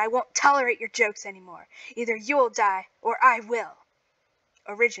demon. I won't tolerate your jokes anymore. Either you'll die, or I will.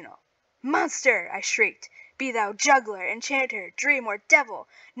 Original. Monster! I shrieked. Be thou juggler, enchanter, dream, or devil,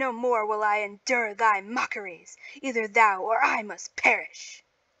 no more will I endure thy mockeries. Either thou or I must perish.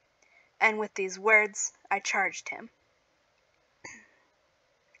 And with these words I charged him.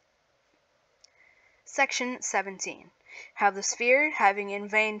 Section 17. How the sphere, having in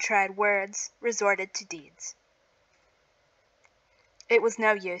vain tried words, resorted to deeds. It was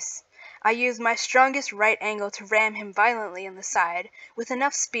no use. I used my strongest right angle to ram him violently in the side, with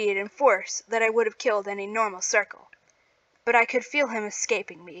enough speed and force that I would have killed any normal circle. But I could feel him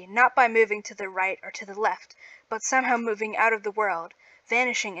escaping me, not by moving to the right or to the left, but somehow moving out of the world,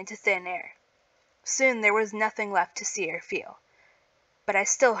 vanishing into thin air. Soon there was nothing left to see or feel. But I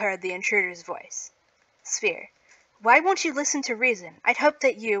still heard the intruder's voice. Sphere. Why won't you listen to reason? I'd hoped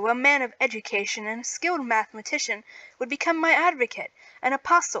that you, a man of education and a skilled mathematician, would become my advocate, an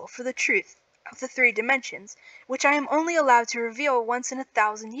apostle for the truth of the 3 dimensions, which I am only allowed to reveal once in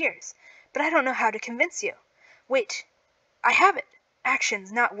 1,000 years. But I don't know how to convince you. Wait, I have it.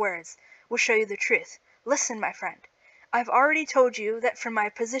 Actions, not words, will show you the truth. Listen, my friend. I've already told you that from my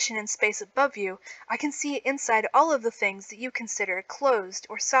position in space above you, I can see inside all of the things that you consider closed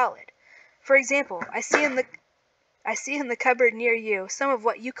or solid. For example, I see in the cupboard near you some of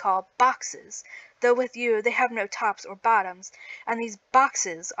what you call boxes, though with you they have no tops or bottoms, and these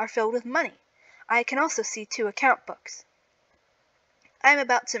boxes are filled with money. I can also see 2 account books. I am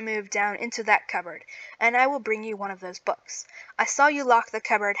about to move down into that cupboard, and I will bring you one of those books. I saw you lock the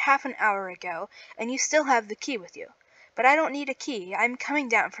cupboard half an hour ago, and you still have the key with you. But I don't need a key. I'm coming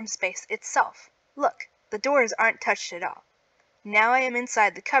down from space itself. Look, the doors aren't touched at all. Now I am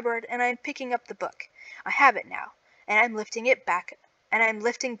inside the cupboard, and I am picking up the book. I have it now, and I'm lifting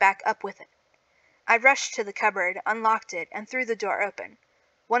back up with it. I rushed to the cupboard, unlocked it, and threw the door open.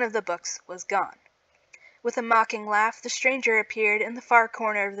 One of the books was gone. With a mocking laugh, the stranger appeared in the far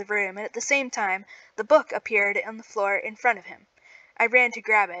corner of the room, and at the same time the book appeared on the floor in front of him. I ran to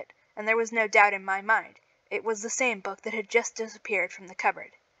grab it, and there was no doubt in my mind. It was the same book that had just disappeared from the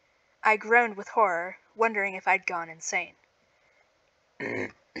cupboard. I groaned with horror, wondering if I'd gone insane.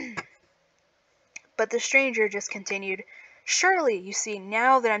 But the stranger just continued, Surely, you see,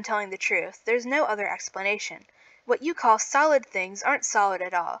 now that I'm telling the truth, there's no other explanation. What you call solid things aren't solid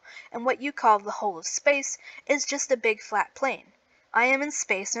at all, and what you call the whole of space is just a big flat plane. I am in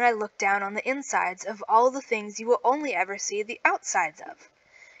space, and I look down on the insides of all the things you will only ever see the outsides of.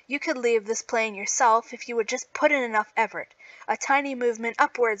 You could leave this plane yourself if you would just put in enough effort. A tiny movement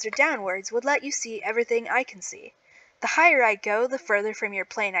upwards or downwards would let you see everything I can see. The higher I go, the further from your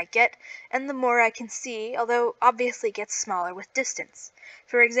plane I get, and the more I can see, although obviously it gets smaller with distance.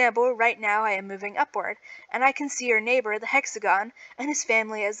 For example, right now I am moving upward, and I can see your neighbor, the hexagon, and his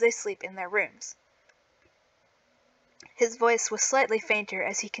family as they sleep in their rooms. His voice was slightly fainter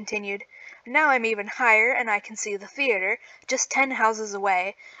as he continued, "Now I'm even higher, and I can see the theater, just 10 houses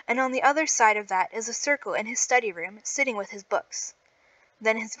away, and on the other side of that is a circle in his study room, sitting with his books."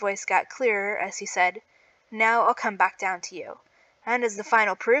 Then his voice got clearer as he said, "Now I'll come back down to you. And as the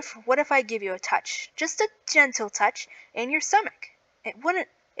final proof, what if I give you a touch, just a gentle touch, in your stomach?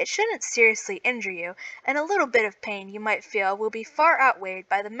 It shouldn't seriously injure you, and a little bit of pain you might feel will be far outweighed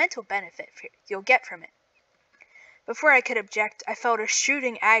by the mental benefit you'll get from it." Before I could object, I felt a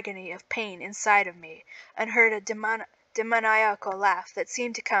shooting agony of pain inside of me, and heard a demoniacal laugh that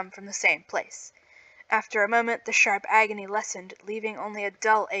seemed to come from the same place. After a moment the sharp agony lessened, leaving only a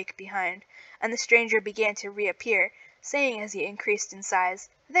dull ache behind, and the stranger began to reappear, saying as he increased in size,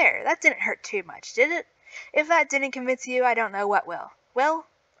 "There, that didn't hurt too much, did it? If that didn't convince you, I don't know what will. Well,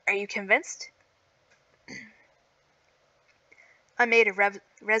 are you convinced?" I made a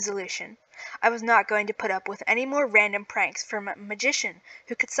resolution. I was not going to put up with any more random pranks from a magician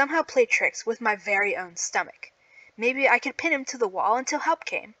who could somehow play tricks with my very own stomach. Maybe I could pin him to the wall until help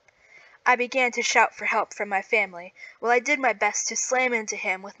came. I began to shout for help from my family, while I did my best to slam into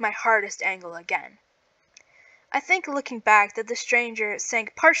him with my hardest angle again. I think, looking back, that the stranger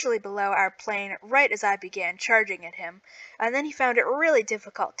sank partially below our plane right as I began charging at him, and then he found it really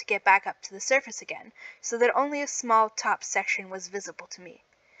difficult to get back up to the surface again, so that only a small top section was visible to me.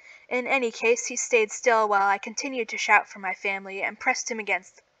 In any case, he stayed still while I continued to shout for my family and pressed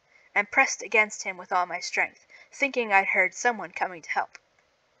against him with all my strength, thinking I'd heard someone coming to help.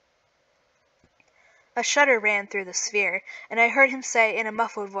 A shudder ran through the sphere, and I heard him say in a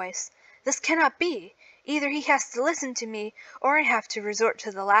muffled voice, "This cannot be! Either he has to listen to me, or I have to resort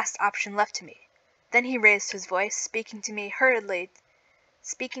to the last option left to me." Then he raised his voice, speaking to me,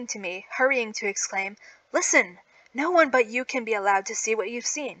 hurrying to exclaim, "Listen! No one but you can be allowed to see what you've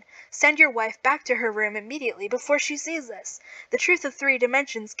seen. Send your wife back to her room immediately before she sees this. The truth of 3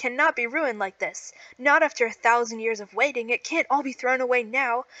 dimensions cannot be ruined like this. Not after 1,000 years of waiting. It can't all be thrown away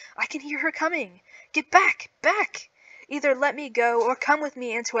now. I can hear her coming. Get back! Back! Either let me go or come with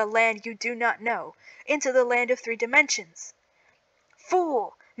me into a land you do not know. Into the land of 3 dimensions."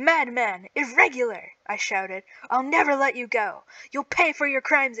 "Fool! Madman! Irregular!" I shouted. "I'll never let you go. You'll pay for your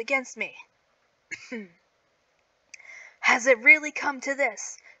crimes against me." "Has it really come to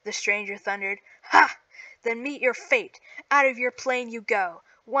this?" the stranger thundered. "Ha! Then meet your fate. Out of your plane you go.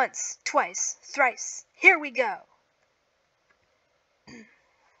 Once, twice, thrice. Here we go!"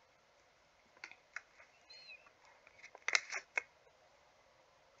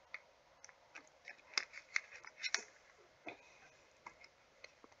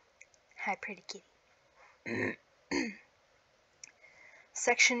 Hi, pretty kitty.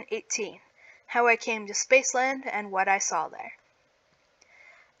 Section 18. How I Came to Spaceland and What I Saw There.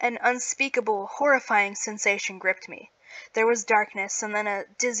 An unspeakable, horrifying sensation gripped me. There was darkness, and then a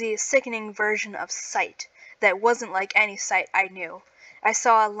dizzy, sickening version of sight that wasn't like any sight I knew. I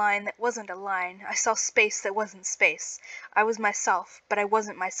saw a line that wasn't a line. I saw space that wasn't space. I was myself, but I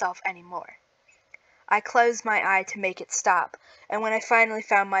wasn't myself anymore. I closed my eye to make it stop, and when I finally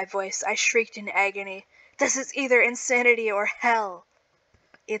found my voice, I shrieked in agony, "This is either insanity or hell!"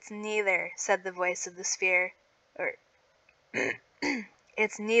 "It's neither," said the voice of the sphere.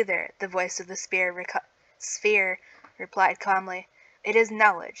 "It's neither," the voice of the sphere replied calmly. "It is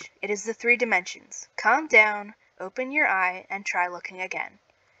knowledge. It is the 3 dimensions. Calm down, open your eye, and try looking again."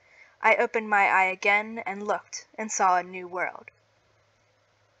 I opened my eye again and looked, and saw a new world.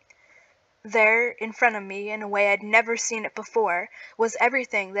 There, in front of me, in a way I'd never seen it before, was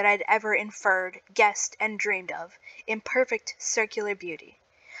everything that I'd ever inferred, guessed, and dreamed of, in perfect circular beauty.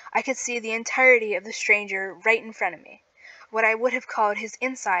 I could see the entirety of the stranger right in front of me. What I would have called his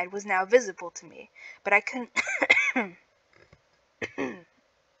inside was now visible to me, but I couldn't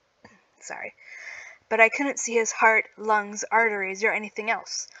see his heart, lungs, arteries, or anything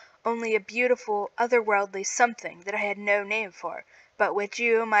else. Only a beautiful, otherworldly something that I had no name for, but which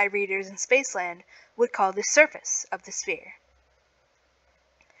you, my readers in Spaceland, would call the surface of the sphere.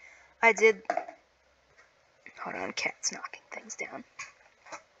 Hold on, cat's knocking things down.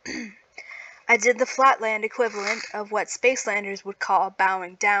 I did the Flatland equivalent of what Spacelanders would call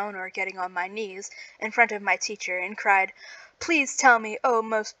bowing down or getting on my knees in front of my teacher, and cried, "Please tell me, oh,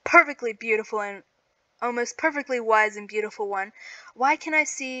 most perfectly beautiful and O most perfectly wise and beautiful one, why can I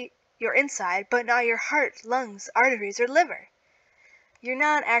see your inside, but not your heart, lungs, arteries, or liver?" "You're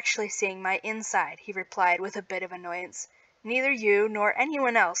not actually seeing my inside," he replied with a bit of annoyance. "Neither you nor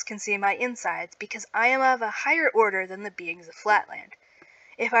anyone else can see my insides because I am of a higher order than the beings of Flatland.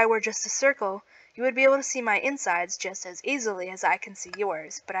 If I were just a circle, you would be able to see my insides just as easily as I can see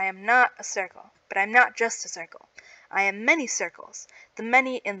yours, but I am not a circle. But I'm not just a circle. I am many circles, the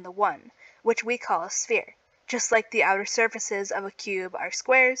many in the one, which we call a sphere. Just like the outer surfaces of a cube are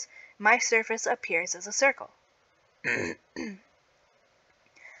squares, my surface appears as a circle."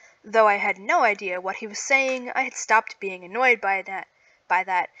 Though I had no idea what he was saying, I had stopped being annoyed by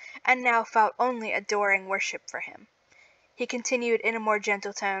that, and now felt only adoring worship for him. He continued in a more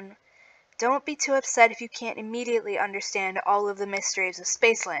gentle tone, "Don't be too upset if you can't immediately understand all of the mysteries of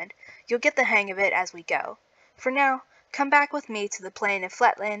Spaceland. You'll get the hang of it as we go. For now, come back with me to the plane of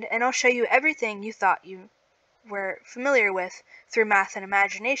Flatland, and I'll show you everything you thought you were familiar with through math and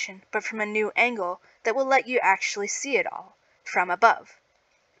imagination, but from a new angle that will let you actually see it all, from above."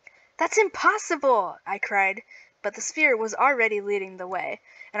 "That's impossible!" I cried, but the sphere was already leading the way,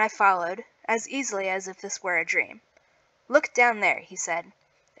 and I followed, as easily as if this were a dream. "Look down there," he said,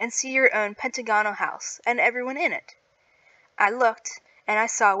 "and see your own pentagonal house, and everyone in it." I looked, and I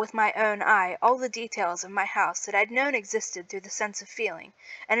saw with my own eye all the details of my house that I'd known existed through the sense of feeling,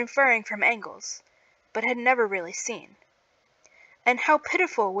 and inferring from angles, but had never really seen. And how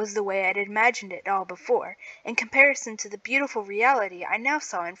pitiful was the way I'd imagined it all before, in comparison to the beautiful reality I now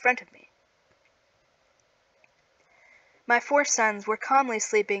saw in front of me. My 4 sons were calmly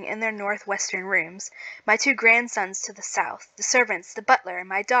sleeping in their northwestern rooms, my 2 grandsons to the south, the servants, the butler, and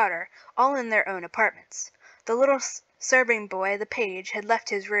my daughter, all in their own apartments. The little serving boy, the page, had left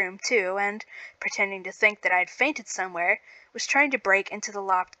his room, too, and, pretending to think that I had fainted somewhere, was trying to break into the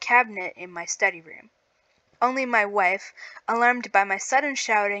locked cabinet in my study room. Only my wife, alarmed by my sudden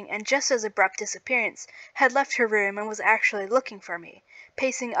shouting and just as abrupt disappearance, had left her room and was actually looking for me,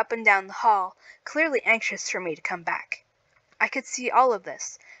 pacing up and down the hall, clearly anxious for me to come back. I could see all of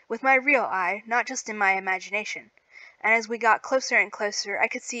this, with my real eye, not just in my imagination, and as we got closer and closer I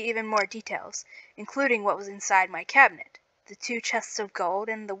could see even more details, including what was inside my cabinet, the 2 chests of gold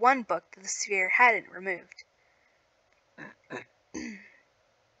and the 1 book that the sphere hadn't removed.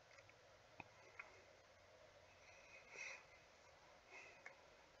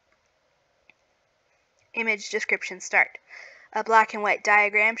 Image description start. A black and white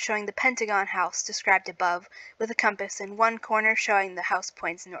diagram showing the Pentagon house described above, with a compass in one corner showing the house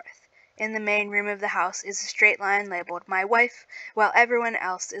points north. In the main room of the house is a straight line labeled "My Wife," while everyone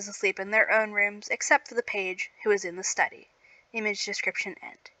else is asleep in their own rooms except for the page, who is in the study. Image description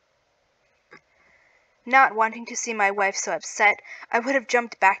end. Not wanting to see my wife so upset, I would have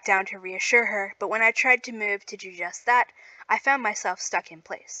jumped back down to reassure her, but when I tried to move to do just that, I found myself stuck in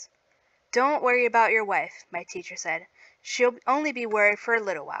place. "Don't worry about your wife," my teacher said. "She'll only be worried for a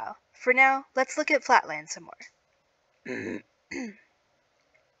little while. For now, let's look at Flatland some more."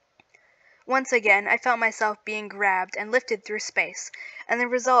 Once again, I felt myself being grabbed and lifted through space, and the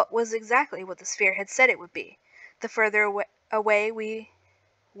result was exactly what the sphere had said it would be. The further away we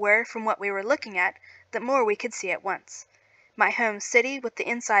were from what we were looking at, the more we could see at once. My home city, with the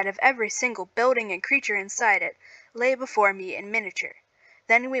inside of every single building and creature inside it, lay before me in miniature.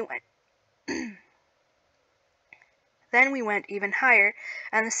 Then we went even higher,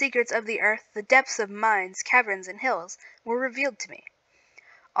 and the secrets of the earth, the depths of mines, caverns, and hills, were revealed to me.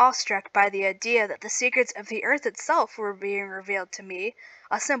 Awestruck by the idea that the secrets of the earth itself were being revealed to me,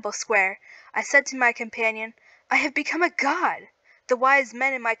 a simple square, I said to my companion, "I have become a god! The wise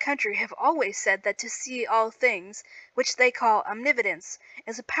men in my country have always said that to see all things, which they call omnipotence,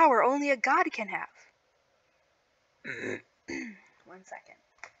 is a power only a god can have." 1 second.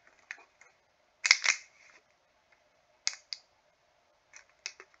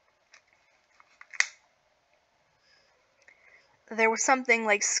 There was something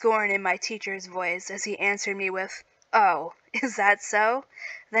like scorn in my teacher's voice as he answered me with, "Oh, is that so?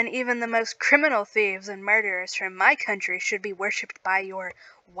 Then even the most criminal thieves and murderers from my country should be worshipped by your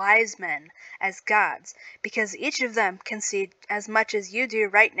wise men as gods, because each of them can see as much as you do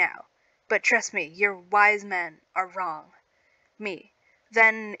right now. But trust me, your wise men are wrong." Me.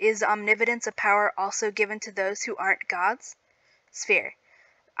 Then is omnipotence a power also given to those who aren't gods? Sphere.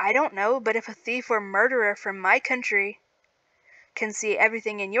 I don't know, but if a thief or murderer from my country can see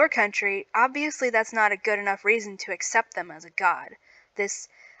everything in your country, obviously that's not a good enough reason to accept them as a god. This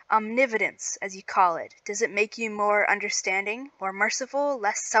omnipotence, as you call it, does it make you more understanding, more merciful,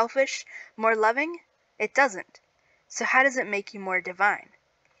 less selfish, more loving? It doesn't. So how does it make you more divine?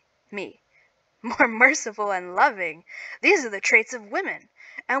 Me. more merciful and loving. These are the traits of women,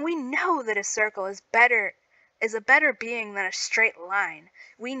 and we know that a circle is a better being than a straight line.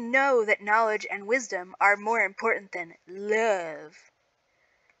 We know that knowledge and wisdom are more important than love.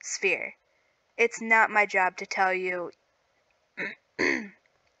 Sphere. It's not my job to tell you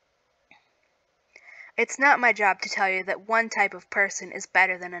It's not my job to tell you that one type of person is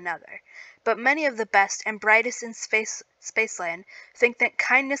better than another, but many of the best and brightest in Spaceland think that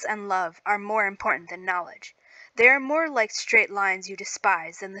kindness and love are more important than knowledge. They are more like straight lines you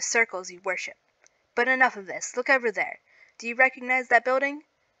despise than the circles you worship. But enough of this. Look over there. Do you recognize that building?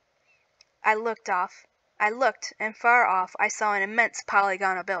 I looked, and far off I saw an immense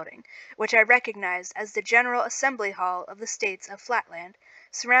polygonal building, which I recognized as the General Assembly Hall of the States of Flatland,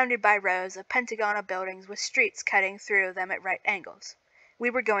 surrounded by rows of pentagonal buildings with streets cutting through them at right angles. We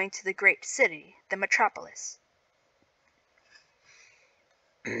were going to the great city, the metropolis.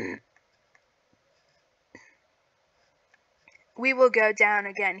 We will go down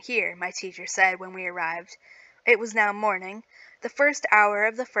again here, my teacher said when we arrived. It was now morning, the first hour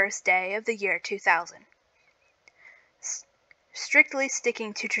of the first day of the year 2000. Strictly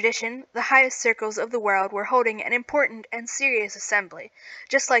sticking to tradition, the highest circles of the world were holding an important and serious assembly,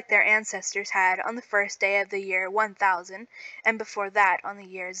 just like their ancestors had on the first day of the year 1000, and before that on the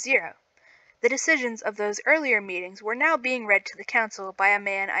year 0. The decisions of those earlier meetings were now being read to the council by a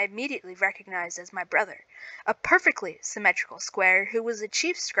man I immediately recognized as my brother, a perfectly symmetrical square who was the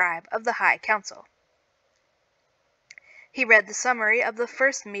chief scribe of the High Council. He read the summary of the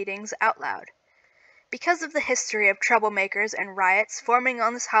first meetings out loud. Because of the history of troublemakers and riots forming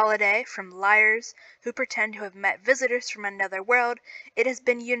on this holiday from liars who pretend to have met visitors from another world, it has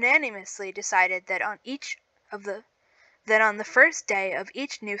been unanimously decided that on the first day of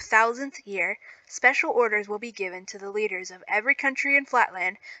each new 1000th year, special orders will be given to the leaders of every country in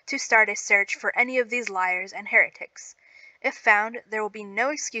Flatland to start a search for any of these liars and heretics. If found, there will be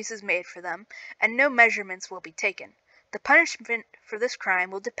no excuses made for them, and no measurements will be taken. The punishment for this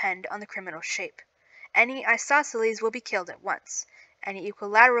crime will depend on the criminal's shape. Any isosceles will be killed at once. Any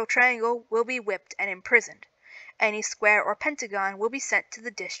equilateral triangle will be whipped and imprisoned. Any square or pentagon will be sent to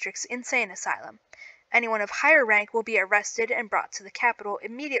the district's insane asylum. Anyone of higher rank will be arrested and brought to the capital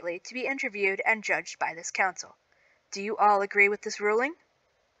immediately to be interviewed and judged by this council. Do you all agree with this ruling?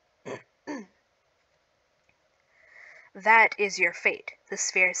 That is your fate, the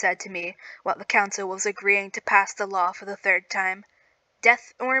sphere said to me while the council was agreeing to pass the law for the third time.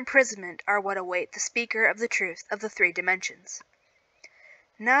 Death or imprisonment are what await the speaker of the truth of the three dimensions.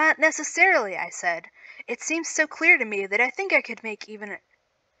 Not necessarily, I said. It seems so clear to me that I think I could make even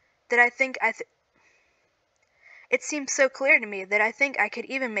It seems so clear to me that I think I could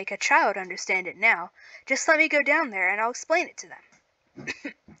even make a child understand it now. Just let me go down there and I'll explain it to them.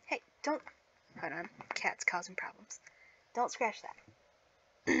 Hey, don't... Hold on. Cat's causing problems. Don't scratch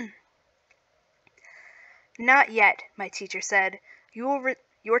that. Not yet, my teacher said.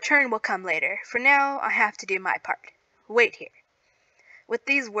 Your turn will come later. For now, I have to do my part. Wait here. With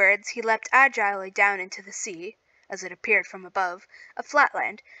these words, he leapt agilely down into the sea, as it appeared from above, of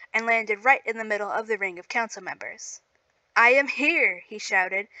Flatland, and landed right in the middle of the ring of council members. I am here, he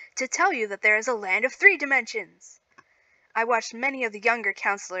shouted, to tell you that there is a land of 3 dimensions. I watched many of the younger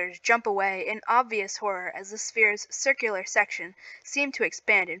councillors jump away in obvious horror as the sphere's circular section seemed to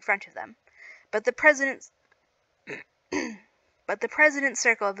expand in front of them. But the president's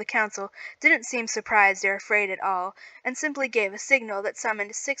circle of the council didn't seem surprised or afraid at all, and simply gave a signal that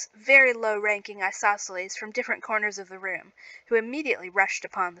summoned 6 very low-ranking isosceles from different corners of the room, who immediately rushed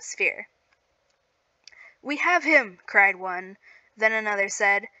upon the sphere. We have him, cried one. Then another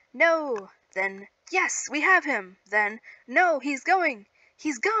said, No. Then, Yes, we have him. Then, No, he's going.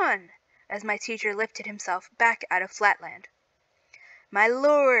 He's gone, as my teacher lifted himself back out of Flatland. My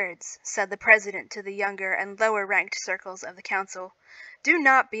lords, said the president to the younger and lower-ranked circles of the council, do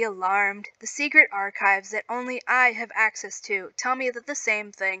not be alarmed. The secret archives that only I have access to tell me that the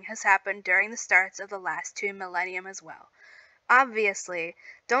same thing has happened during the starts of the last 2 millennium as well. Obviously,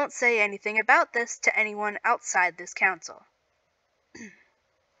 don't say anything about this to anyone outside this council.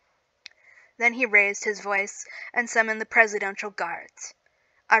 Then he raised his voice and summoned the presidential guards.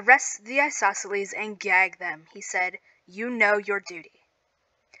 Arrest the isosceles and gag them, he said. You know your duty.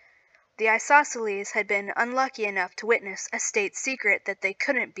 The isosceles had been unlucky enough to witness a state secret that they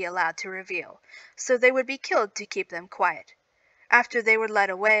couldn't be allowed to reveal, so they would be killed to keep them quiet. After they were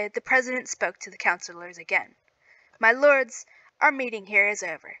led away, the president spoke to the councillors again. My lords, our meeting here is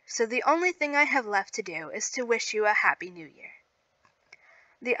over, so the only thing I have left to do is to wish you a happy new year.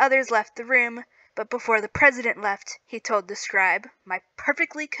 The others left the room, But before the president left, he told the scribe, my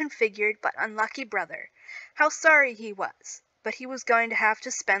perfectly configured but unlucky brother, how sorry he was, but he was going to have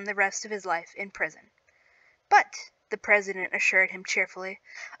to spend the rest of his life in prison. But, the president assured him cheerfully,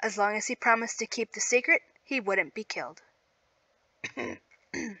 as long as he promised to keep the secret, he wouldn't be killed.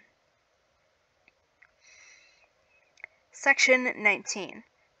 Section 19.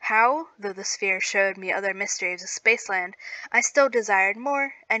 How, though the sphere showed me other mysteries of Spaceland, I still desired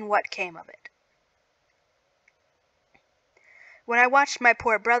more, and what came of it. When I watched my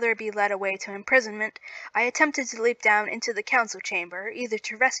poor brother be led away to imprisonment, I attempted to leap down into the council chamber, either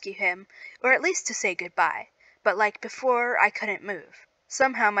to rescue him, or at least to say goodbye, but like before, I couldn't move.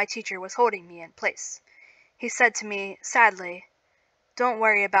 Somehow my teacher was holding me in place. He said to me, sadly, "Don't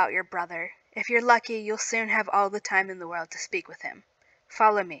worry about your brother. If you're lucky, you'll soon have all the time in the world to speak with him.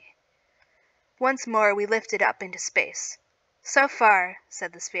 Follow me." Once more we lifted up into space. "So far,"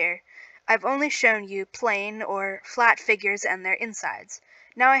 said the sphere, "I've only shown you plane or flat figures and their insides.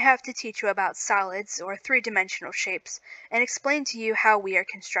 Now I have to teach you about solids or three-dimensional shapes and explain to you how we are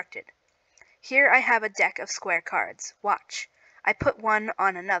constructed. Here I have a deck of square cards. Watch. I put one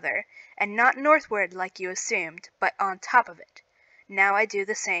on another, and not northward like you assumed, but on top of it. Now I do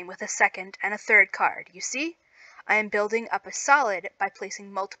the same with a second and a third card. You see? I am building up a solid by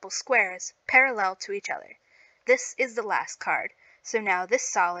placing multiple squares parallel to each other. This is the last card, so now this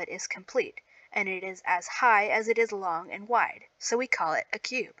solid is complete, and it is as high as it is long and wide, so we call it a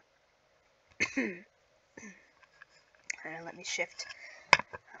cube." Let me shift.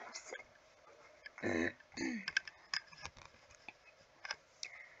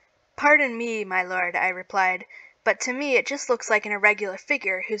 "Pardon me, my lord," I replied, "but to me it just looks like an irregular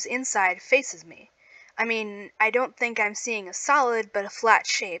figure whose inside faces me. I mean, I don't think I'm seeing a solid but a flat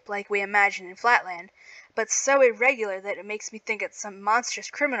shape like we imagine in Flatland, but so irregular that it makes me think it's some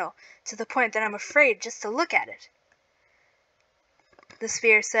monstrous criminal, to the point that I'm afraid just to look at it." The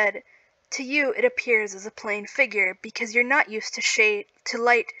sphere said, "To you it appears as a plain figure because you're not used to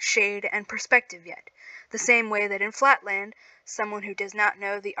light, shade, and perspective yet, the same way that in Flatland someone who does not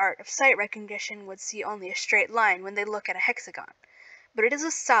know the art of sight recognition would see only a straight line when they look at a hexagon. But it is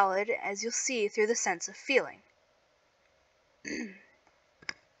a solid, as you'll see through the sense of feeling."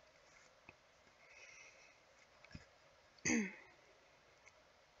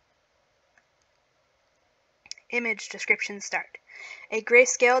 Image description start. A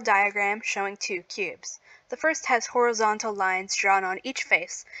grayscale diagram showing two cubes. The first has horizontal lines drawn on each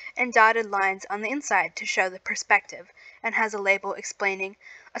face and dotted lines on the inside to show the perspective, and has a label explaining,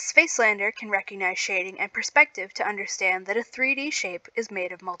 "A Spacelander can recognize shading and perspective to understand that a 3D shape is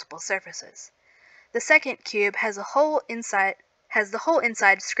made of multiple surfaces." The second cube has the whole inside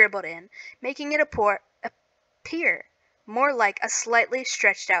scribbled in, making it appear more like a slightly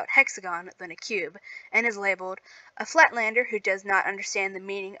stretched out hexagon than a cube, and is labeled, "A Flatlander who does not understand the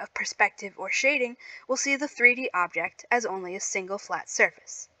meaning of perspective or shading will see the 3D object as only a single flat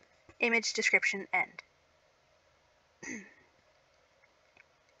surface." Image description end.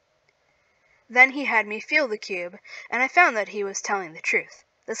 Then he had me feel the cube, and I found that he was telling the truth.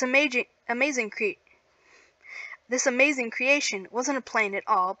 This amazing creation wasn't a plane at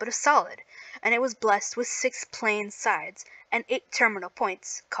all, but a solid, and it was blessed with 6 plane sides and 8 terminal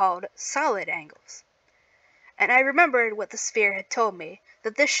points, called solid angles. And I remembered what the sphere had told me,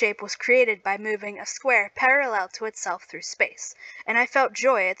 that this shape was created by moving a square parallel to itself through space, and I felt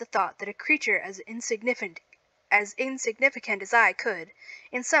joy at the thought that a creature as insignificant as I could,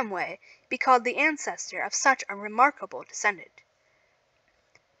 in some way, be called the ancestor of such a remarkable descendant.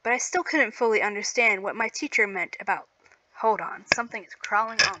 But I still couldn't fully understand what my teacher meant about... Hold on, something is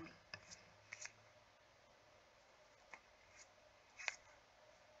crawling on me.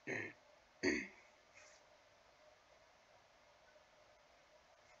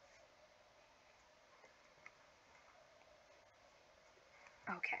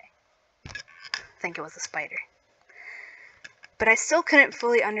 Okay. I think it was a spider. But I still couldn't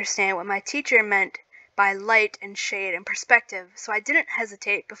fully understand what my teacher meant by light and shade and perspective, so I didn't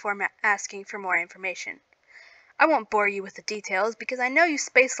hesitate before asking for more information. I won't bore you with the details because I know you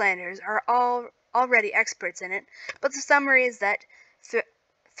Spacelanders are already experts in it, but the summary is that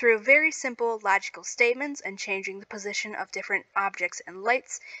through very simple logical statements and changing the position of different objects and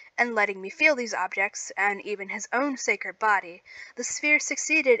lights, and letting me feel these objects and even his own sacred body, the sphere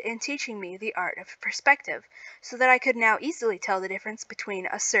succeeded in teaching me the art of perspective, so that I could now easily tell the difference between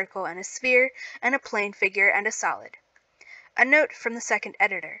a circle and a sphere, and a plane figure and a solid. A note from the second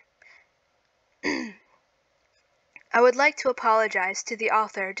editor. I would like to apologize to the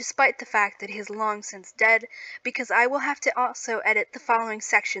author despite the fact that he is long since dead, because I will have to also edit the following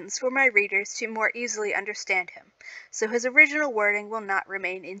sections for my readers to more easily understand him, so his original wording will not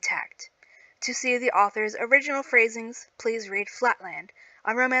remain intact. To see the author's original phrasings, please read Flatland,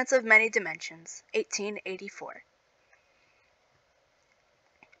 A Romance of Many Dimensions, 1884.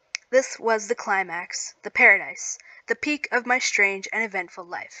 This was the climax, the paradise, the peak of my strange and eventful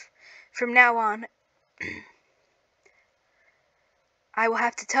life. From now on, I will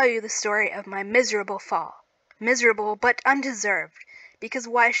have to tell you the story of my miserable fall. Miserable, but undeserved, because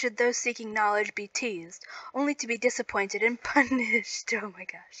why should those seeking knowledge be teased, only to be disappointed and punished? Oh my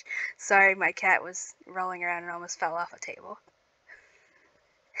gosh. Sorry, my cat was rolling around and almost fell off a table.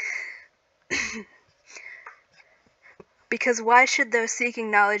 Because why should those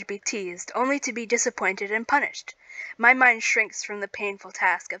seeking knowledge be teased, only to be disappointed and punished? My mind shrinks from the painful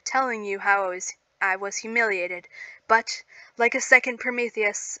task of telling you how I was humiliated, but, like a second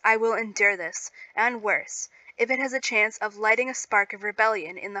Prometheus, I will endure this, and worse, if it has a chance of lighting a spark of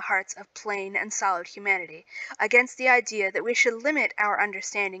rebellion in the hearts of plain and solid humanity, against the idea that we should limit our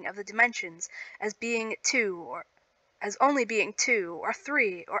understanding of the dimensions as being two, or as only being two, or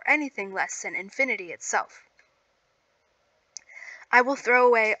three, or anything less than infinity itself. I will throw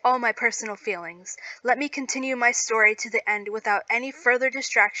away all my personal feelings. Let me continue my story to the end without any further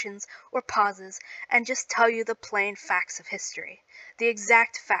distractions or pauses, and just tell you the plain facts of history. The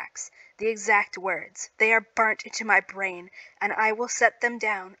exact facts, the exact words. They are burnt into my brain, and I will set them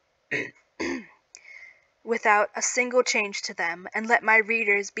down without a single change to them, and let my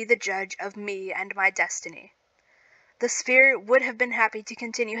readers be the judge of me and my destiny. The sphere would have been happy to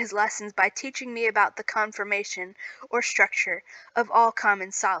continue his lessons by teaching me about the conformation or structure of all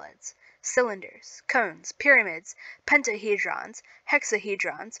common solids, cylinders, cones, pyramids, pentahedrons,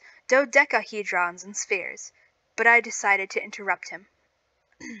 hexahedrons, dodecahedrons, and spheres, but I decided to interrupt him.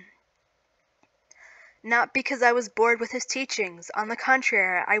 Not because I was bored with his teachings. On the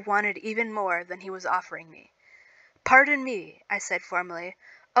contrary, I wanted even more than he was offering me. "Pardon me," I said formally.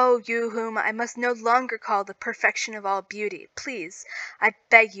 "Oh, you whom I must no longer call the perfection of all beauty, please, I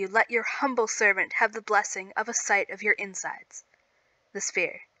beg you, let your humble servant have the blessing of a sight of your insides." The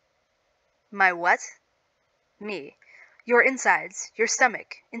sphere. My what? Me. Your insides, your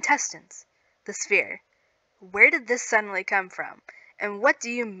stomach, intestines. The sphere. Where did this suddenly come from? And what do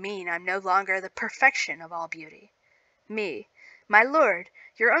you mean I'm no longer the perfection of all beauty? Me. My lord,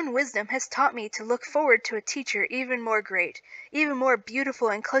 your own wisdom has taught me to look forward to a teacher even more great, even more beautiful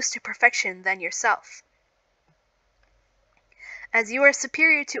and close to perfection than yourself. As you are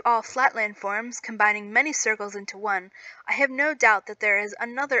superior to all flatland forms, combining many circles into one, I have no doubt that there is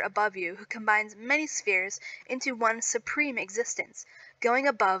another above you who combines many spheres into one supreme existence, going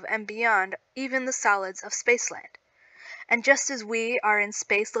above and beyond even the solids of Spaceland. And just as we are in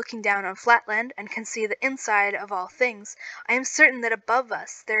space looking down on Flatland and can see the inside of all things, I am certain that above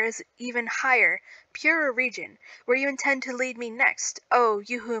us there is even higher, purer region, where you intend to lead me next, oh,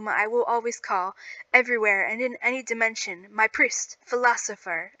 you whom I will always call, everywhere and in any dimension, my priest,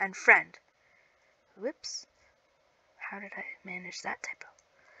 philosopher, and friend. Whoops. How did I manage that typo?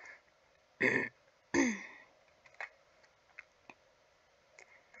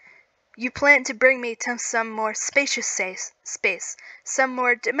 You plan to bring me to some more spacious space, some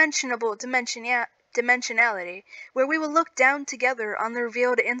more dimensionality, where we will look down together on the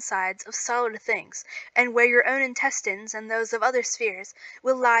revealed insides of solid things, and where your own intestines and those of other spheres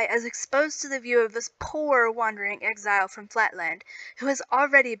will lie as exposed to the view of this poor wandering exile from Flatland, who has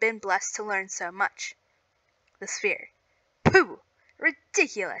already been blessed to learn so much. The sphere. Pooh!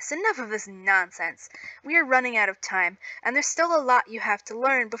 Ridiculous! Enough of this nonsense. We are running out of time, and there's still a lot you have to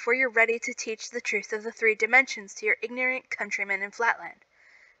learn before you're ready to teach the truth of the three dimensions to your ignorant countrymen in Flatland.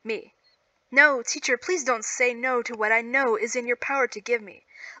 Me. No, teacher, please don't say no to what I know is in your power to give me.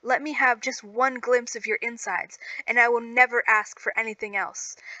 Let me have just one glimpse of your insides, and I will never ask for anything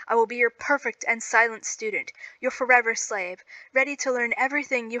else. I will be your perfect and silent student, your forever slave, ready to learn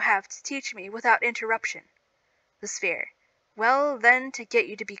everything you have to teach me without interruption. The sphere. Well, then, to get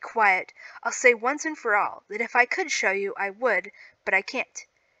you to be quiet, I'll say once and for all that if I could show you, I would, but I can't.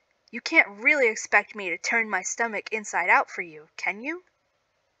 You can't really expect me to turn my stomach inside out for you, can you?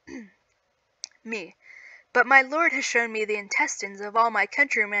 Me. But my lord has shown me the intestines of all my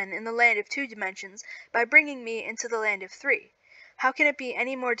countrymen in the land of 2 dimensions by bringing me into the land of 3. How can it be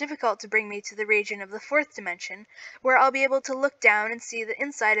any more difficult to bring me to the region of the 4th dimension, where I'll be able to look down and see the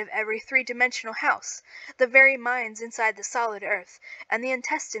inside of every 3-dimensional house, the very minds inside the solid earth, and the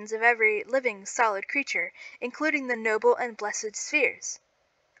intestines of every living solid creature, including the noble and blessed spheres?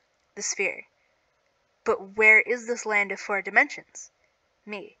 The sphere. But where is this land of 4 dimensions?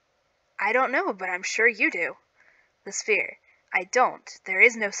 Me. I don't know, but I'm sure you do. The sphere. I don't. There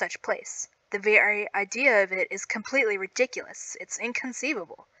is no such place. The very idea of it is completely ridiculous. It's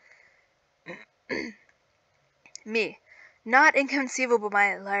inconceivable. Me. Not inconceivable,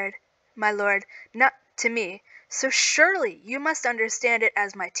 my lord, not to me. So surely you must understand it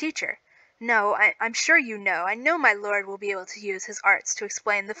as my teacher. No, I'm sure you know. I know my lord will be able to use his arts to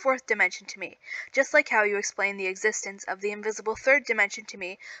explain the 4th dimension to me, just like how you explained the existence of the invisible 3rd dimension to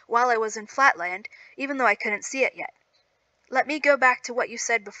me while I was in Flatland, even though I couldn't see it yet. Let me go back to what you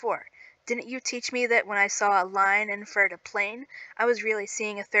said before. Didn't you teach me that when I saw a line inferred a plane, I was really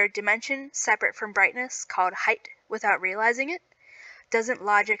seeing a 3rd dimension, separate from brightness, called height, without realizing it? Doesn't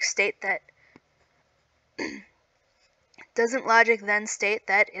logic then state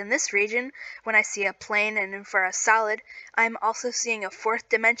that in this region, when I see a plane and infer a solid, I am also seeing a 4th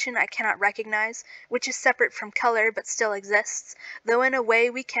dimension I cannot recognize, which is separate from color but still exists, though in a way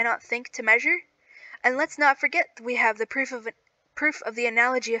we cannot think to measure? And let's not forget that we have the proof of the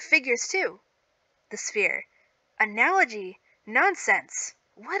analogy of figures too. The sphere. Analogy? Nonsense!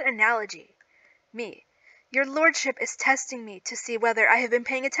 What analogy? Me. Your lordship is testing me to see whether I have been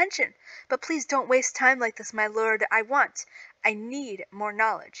paying attention. But please don't waste time like this, my lord. I need more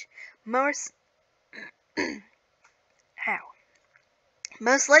knowledge. How?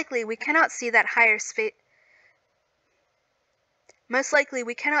 Most likely we cannot see that higher space. Most likely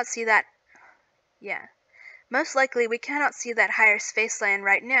we cannot see that higher spaceland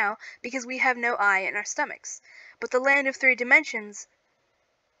right now because we have no eye in our stomachs. But the land of 3 dimensions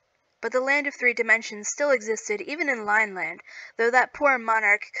still existed even in Lineland, though that poor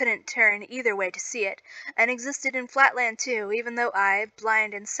monarch couldn't turn either way to see it, and existed in Flatland too, even though I,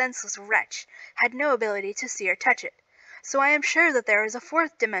 blind and senseless wretch, had no ability to see or touch it. So I am sure that there is a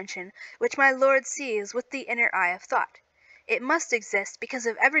 4th dimension, which my lord sees with the inner eye of thought. It must exist because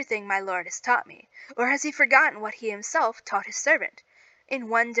of everything my lord has taught me, or has he forgotten what he himself taught his servant? In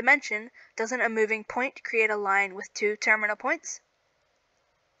 1 dimension, doesn't a moving point create a line with 2 terminal points?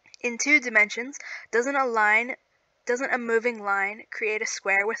 In 2 dimensions, doesn't a moving line create a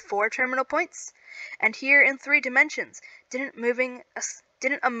square with 4 terminal points? And here in 3 dimensions, didn't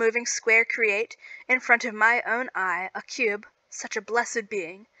a moving square create, in front of my own eye, a cube, such a blessed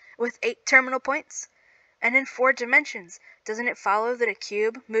being, with 8 terminal points? And in 4 dimensions, doesn't it follow that a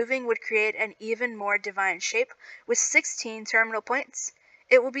cube moving would create an even more divine shape with 16 terminal points?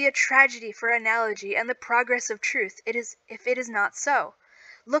 It will be a tragedy for analogy and the progress of truth if it is not so.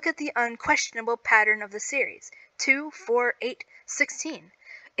 Look at the unquestionable pattern of the series, 2, 4, 8, 16.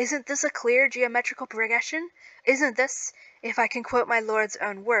 Isn't this a clear geometrical progression? Isn't this, if I can quote my lord's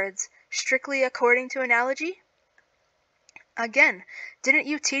own words, strictly according to analogy? Again, didn't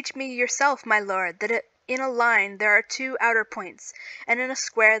you teach me yourself, my lord, that in a line there are 2 outer points, and in a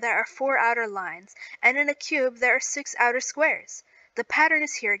square there are 4 outer lines, and in a cube there are 6 outer squares? The pattern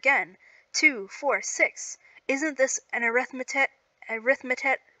is here again, 2, 4, 6. Isn't this an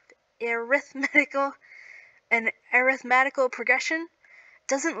arithmetical progression?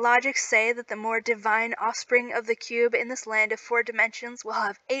 Doesn't logic say that the more divine offspring of the cube in this land of 4 dimensions will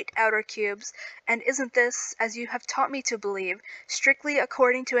have 8 outer cubes, and isn't this, as you have taught me to believe, strictly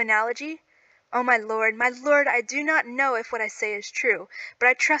according to analogy? Oh, my lord, I do not know if what I say is true, but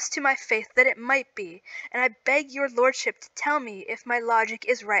I trust to my faith that it might be, and I beg your lordship to tell me if my logic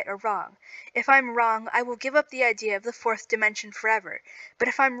is right or wrong. If I'm wrong, I will give up the idea of the 4th dimension forever, but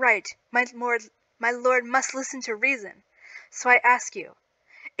if I'm right, my lord must listen to reason. So I ask you,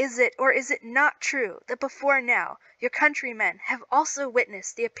 is it or is it not true that before now your countrymen have also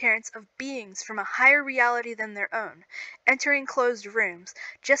witnessed the appearance of beings from a higher reality than their own, entering closed rooms,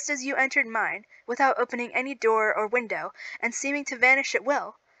 just as you entered mine, without opening any door or window, and seeming to vanish at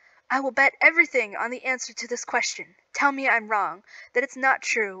will? I will bet everything on the answer to this question. Tell me I'm wrong, that it's not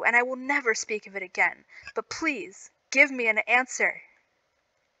true, and I will never speak of it again. But please, give me an answer.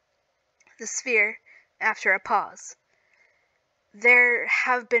 The sphere, after a pause. There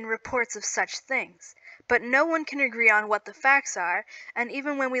have been reports of such things, but no one can agree on what the facts are, and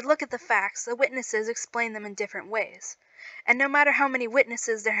even when we look at the facts, the witnesses explain them in different ways. And no matter how many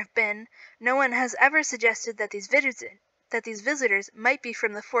witnesses there have been, no one has ever suggested that these visitors might be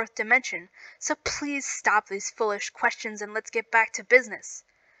from the 4th dimension, so please stop these foolish questions and let's get back to business.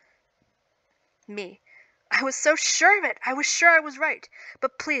 Me. I was so sure of it! I was sure I was right!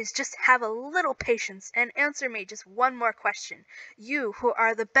 But please just have a little patience and answer me just one more question. You who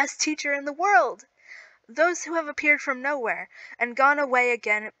are the best teacher in the world! Those who have appeared from nowhere and gone away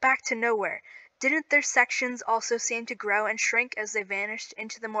again back to nowhere, Didn't their sections also seem to grow and shrink as they vanished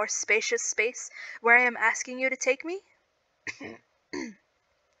into the more spacious space where I am asking you to take me?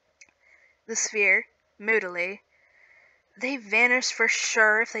 The sphere, moodily. They vanished for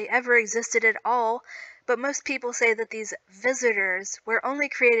sure if they ever existed at all, but most people say that these visitors were only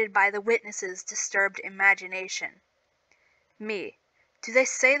created by the witness's disturbed imagination. Me. Do they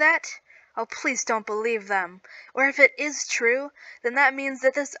say that? Oh, please don't believe them. Or if it is true, then that means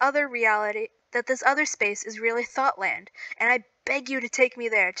that this other space is really Thoughtland, and I beg you to take me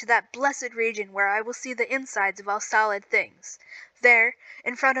there, to that blessed region where I will see the insides of all solid things. There,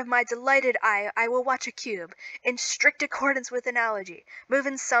 in front of my delighted eye, I will watch a cube, in strict accordance with analogy, move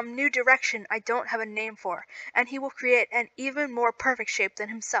in some new direction I don't have a name for, and he will create an even more perfect shape than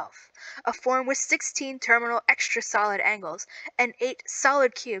himself, a form with 16 terminal extra solid angles, and 8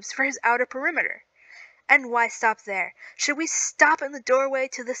 solid cubes for his outer perimeter. And why stop there? Should we stop in the doorway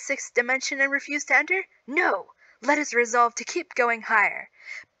to the 6th dimension and refuse to enter? No! Let us resolve to keep going higher.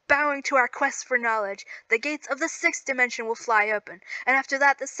 Bowing to our quest for knowledge, the gates of the 6th dimension will fly open, and after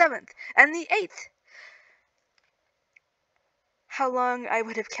that the 7th, and the 8th. How long I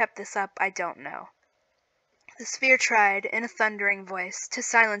would have kept this up, I don't know. The sphere tried, in a thundering voice, to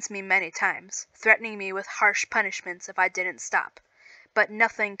silence me many times, threatening me with harsh punishments if I didn't stop. But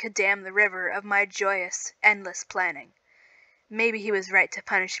nothing could dam the river of my joyous, endless planning. Maybe he was right to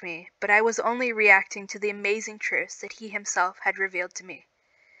punish me, but I was only reacting to the amazing truths that he himself had revealed to me.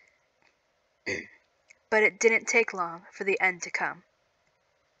 But it didn't take long for the end to come.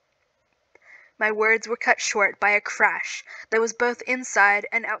 My words were cut short by a crash that was both inside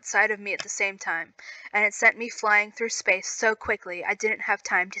and outside of me at the same time, and it sent me flying through space so quickly I didn't have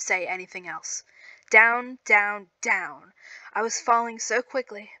time to say anything else. Down, down, down. I was falling so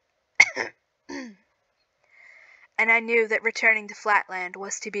quickly. And I knew that returning to Flatland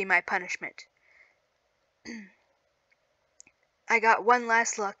was to be my punishment. I got one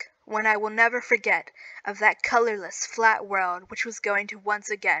last look, one I will never forget, of that colorless, flat world which was going to once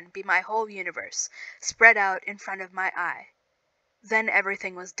again be my whole universe, spread out in front of my eye. Then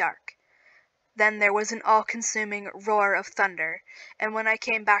everything was dark. Then there was an all-consuming roar of thunder, and when I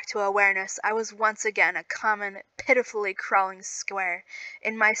came back to awareness, I was once again a common, pitifully crawling square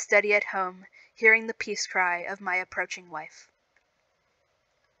in my study at home, hearing the peace cry of my approaching wife.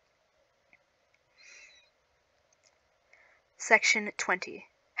 Section 20.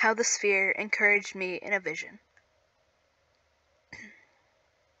 How the Sphere Encouraged Me in a Vision.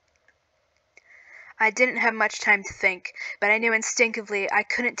 I didn't have much time to think, but I knew instinctively I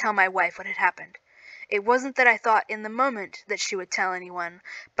couldn't tell my wife what had happened. It wasn't that I thought in the moment that she would tell anyone,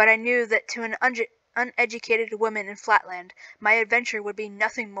 but I knew that to an uneducated woman in Flatland, my adventure would be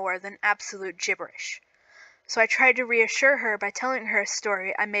nothing more than absolute gibberish. So I tried to reassure her by telling her a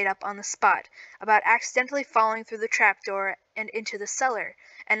story I made up on the spot about accidentally falling through the trapdoor and into the cellar,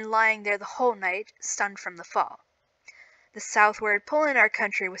 and lying there the whole night, stunned from the fall. The southward pull in our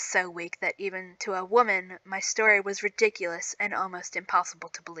country was so weak that even to a woman my story was ridiculous and almost impossible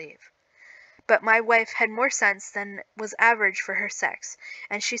to believe. But my wife had more sense than was average for her sex,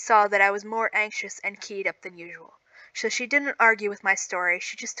 and she saw that I was more anxious and keyed up than usual. So she didn't argue with my story,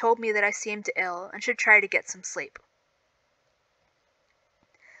 she just told me that I seemed ill and should try to get some sleep.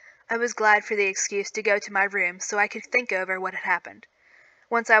 I was glad for the excuse to go to my room so I could think over what had happened.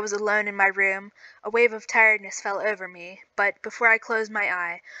 Once I was alone in my room, a wave of tiredness fell over me, but before I closed my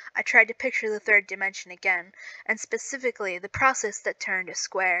eye, I tried to picture the 3rd dimension again, and specifically the process that turned a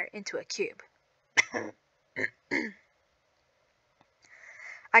square into a cube.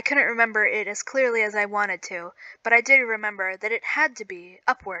 I couldn't remember it as clearly as I wanted to, but I did remember that it had to be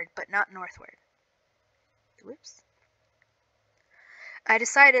upward but not northward. Whoops. I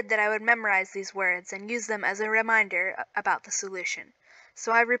decided that I would memorize these words and use them as a reminder about the solution.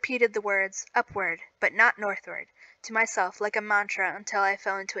 So I repeated the words, upward but not northward, to myself like a mantra until I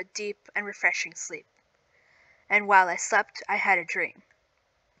fell into a deep and refreshing sleep. And while I slept, I had a dream.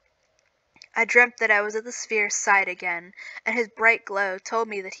 I dreamt that I was at the sphere's side again, and his bright glow told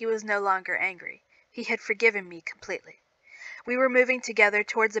me that he was no longer angry. He had forgiven me completely. We were moving together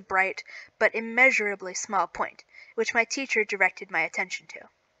towards a bright but immeasurably small point, which my teacher directed my attention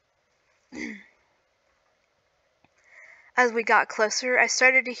to. As we got closer, I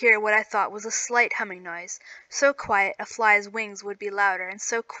started to hear what I thought was a slight humming noise, so quiet a fly's wings would be louder, and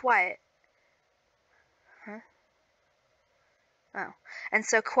so quiet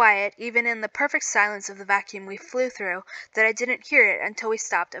even in the perfect silence of the vacuum we flew through, that I didn't hear it until we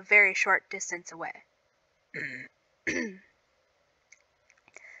stopped a very short distance away.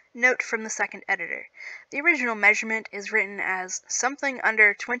 Note from the second editor. The original measurement is written as something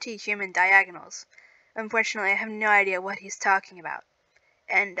under 20 human diagonals. Unfortunately, I have no idea what he's talking about.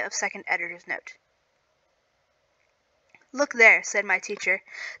 End of second editor's note. Look there, said my teacher.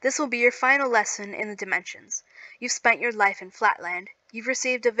 This will be your final lesson in the dimensions. You've spent your life in Flatland, you've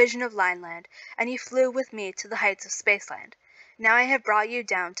received a vision of Lineland, and you flew with me to the heights of Spaceland. Now I have brought you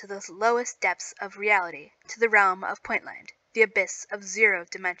down to the lowest depths of reality, to the realm of Pointland, the abyss of 0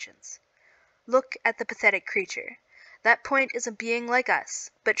 dimensions. Look at the pathetic creature. That point is a being like us,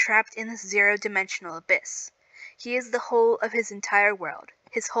 but trapped in this 0-dimensional abyss. He is the whole of his entire world,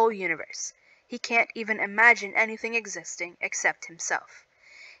 his whole universe. He can't even imagine anything existing except himself.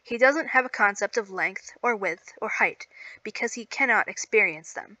 He doesn't have a concept of length or width or height, because he cannot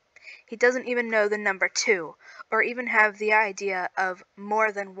experience them. He doesn't even know the number 2, or even have the idea of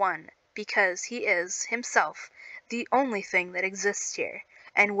more than 1, because he is, himself, the only thing that exists here,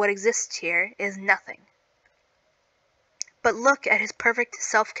 and what exists here is nothing. But look at his perfect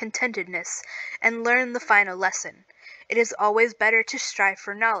self-contentedness, and learn the final lesson. It is always better to strive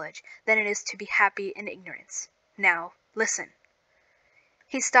for knowledge than it is to be happy in ignorance. Now, listen.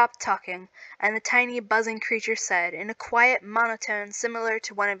 He stopped talking, and the tiny, buzzing creature said, in a quiet monotone similar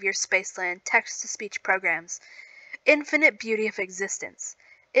to one of your Spaceland text-to-speech programs, "Infinite beauty of existence.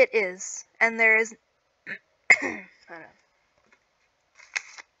 It is, and there is..."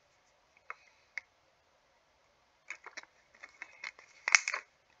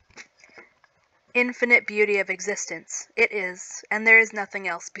 Infinite beauty of existence. It is, and there is nothing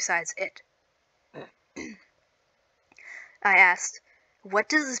else besides it. I asked, what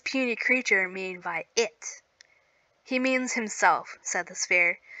does this puny creature mean by it? He means himself, said the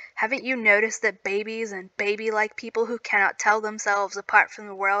sphere. Haven't you noticed that babies and baby-like people who cannot tell themselves apart from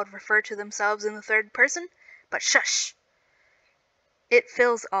the world refer to themselves in the third person? But shush! It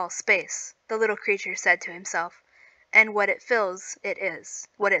fills all space, the little creature said to himself. And what it fills, it is.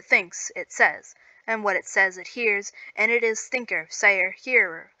 What it thinks, it says. And what it says, it hears, and it is thinker, sayer,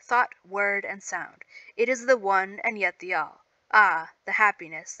 hearer, thought, word, and sound. It is the one, and yet the all. Ah, the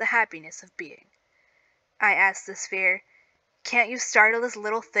happiness of being. I asked the sphere, can't you startle this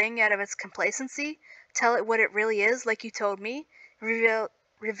little thing out of its complacency? Tell it what it really is, like you told me? Reveal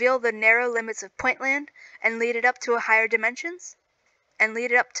the narrow limits of Pointland, and lead it up to higher dimensions?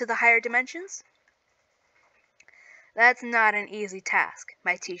 That's not an easy task,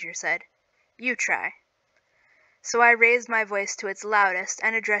 my teacher said. You try. So I raised my voice to its loudest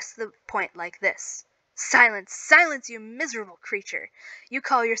and addressed the point like this. Silence, silence, you miserable creature! You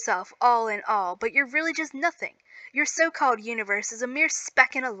call yourself all in all, but you're really just nothing. Your so-called universe is a mere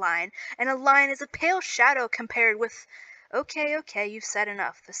speck in a line, and a line is a pale shadow compared with... Okay, you've said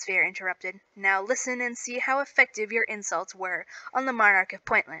enough, the sphere interrupted. Now listen and see how effective your insults were on the monarch of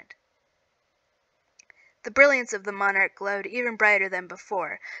Pointland. The brilliance of the monarch glowed even brighter than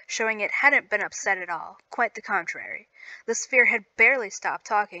before, showing it hadn't been upset at all, quite the contrary. The sphere had barely stopped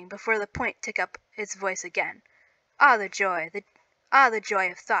talking before the point took up its voice again. Ah, the joy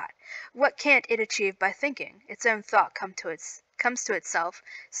of thought! What can't it achieve by thinking? Its own thought comes to itself,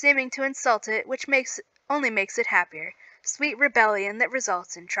 seeming to insult it, which only makes it happier. Sweet rebellion that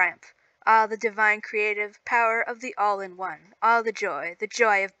results in triumph. Ah, the divine creative power of the all-in-one. Ah, the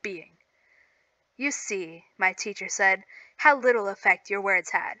joy of being. You see, my teacher said, how little effect your words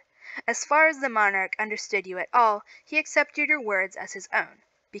had. As far as the monarch understood you at all, he accepted your words as his own,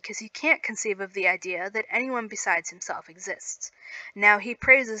 because he can't conceive of the idea that anyone besides himself exists. Now he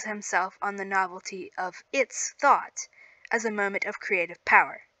praises himself on the novelty of its thought as a moment of creative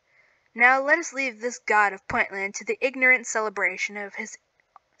power. Now let us leave this god of Pointland to the ignorant celebration of his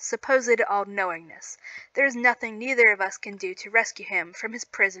supposed all-knowingness. There is nothing neither of us can do to rescue him from his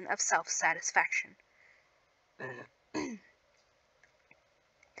prison of self-satisfaction.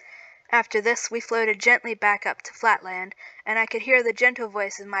 After this, we floated gently back up to Flatland, and I could hear the gentle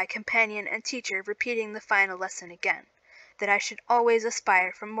voice of my companion and teacher repeating the final lesson again, that I should always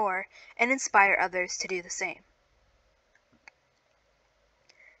aspire for more and inspire others to do the same.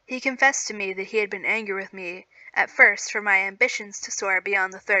 He confessed to me that he had been angry with me at first for my ambitions to soar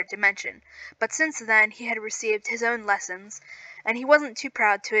beyond the third dimension, but since then he had received his own lessons, and he wasn't too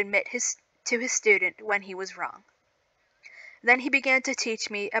proud to admit to his student when he was wrong. Then he began to teach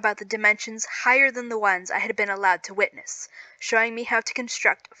me about the dimensions higher than the ones I had been allowed to witness, showing me how to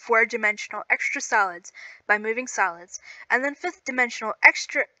construct four-dimensional extra solids by moving solids, and then fifth-dimensional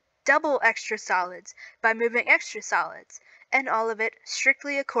double extra solids by moving extra solids, and all of it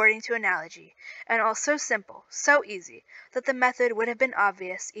strictly according to analogy, and all so simple, so easy, that the method would have been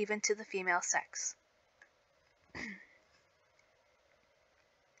obvious even to the female sex.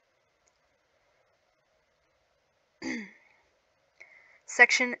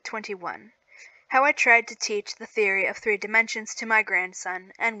 Section 21. How I tried to teach the theory of 3 dimensions to my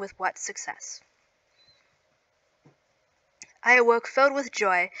grandson, and with what success. I awoke filled with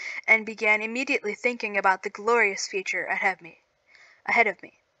joy, and began immediately thinking about the glorious future ahead of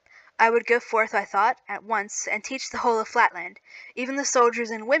me. I would go forth, I thought, at once, and teach the whole of Flatland. Even the soldiers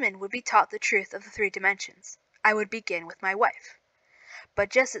and women would be taught the truth of the 3 dimensions. I would begin with my wife. But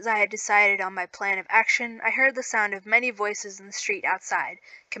just as I had decided on my plan of action, I heard the sound of many voices in the street outside,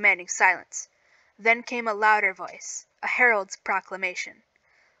 commanding silence. Then came a louder voice, a herald's proclamation.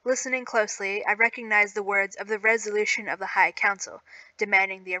 Listening closely, I recognized the words of the resolution of the High Council,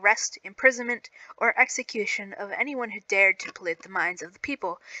 demanding the arrest, imprisonment, or execution of anyone who dared to pollute the minds of the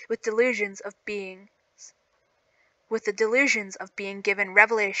people with the delusions of being given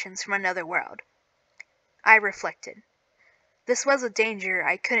revelations from another world. I reflected. This was a danger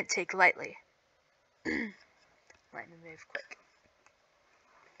I couldn't take lightly. Let me move quick.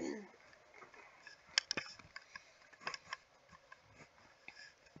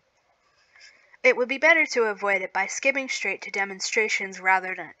 It would be better to avoid it by skipping straight to demonstrations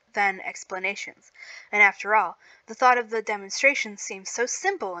rather than explanations, and after all, the thought of the demonstrations seemed so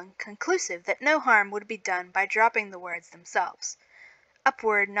simple and conclusive that no harm would be done by dropping the words themselves.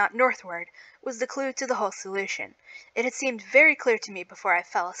 Upward, not northward, was the clue to the whole solution. It had seemed very clear to me before I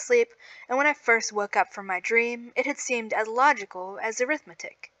fell asleep, and when I first woke up from my dream, it had seemed as logical as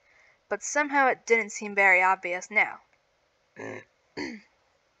arithmetic. But somehow it didn't seem very obvious now.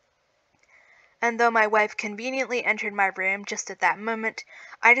 And though my wife conveniently entered my room just at that moment,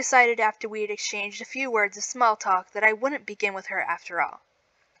 I decided after we had exchanged a few words of small talk that I wouldn't begin with her after all.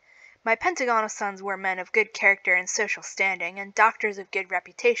 My Pentagonal sons were men of good character and social standing, and doctors of good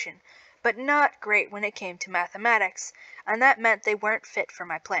reputation, but not great when it came to mathematics, and that meant they weren't fit for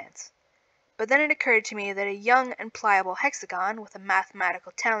my plans. But then it occurred to me that a young and pliable hexagon with a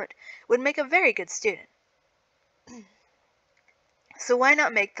mathematical talent would make a very good student. So why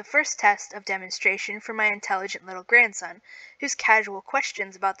not make the first test of demonstration for my intelligent little grandson, whose casual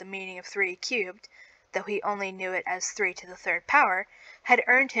questions about the meaning of 3 cubed, though he only knew it as 3 to the 3rd power, had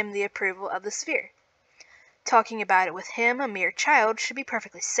earned him the approval of the sphere. Talking about it with him, a mere child, should be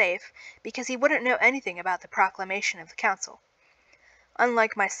perfectly safe, because he wouldn't know anything about the proclamation of the council.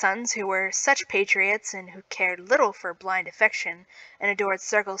 Unlike my sons, who were such patriots and who cared little for blind affection, and adored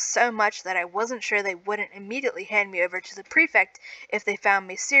circles so much that I wasn't sure they wouldn't immediately hand me over to the prefect if they found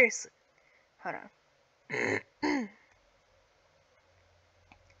me seriously.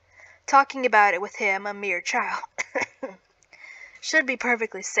 Talking about it with him, a mere child, should be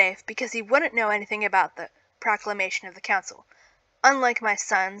perfectly safe, because he wouldn't know anything about the proclamation of the council. Unlike my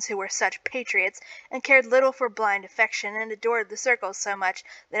sons, who were such patriots, and cared little for blind affection, and adored the circles so much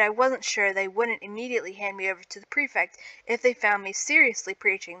that I wasn't sure they wouldn't immediately hand me over to the prefect if they found me seriously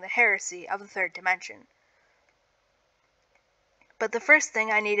preaching the heresy of the 3rd dimension. But the first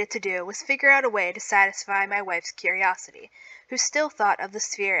thing I needed to do was figure out a way to satisfy my wife's curiosity, who still thought of the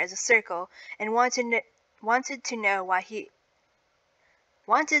sphere as a circle, and wanted to know why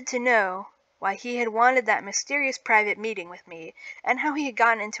he had wanted that mysterious private meeting with me, and how he had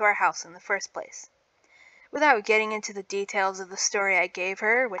gotten into our house in the first place. Without getting into the details of the story I gave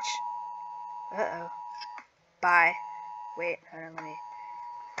her, which... Bye. Wait, hold on, let me...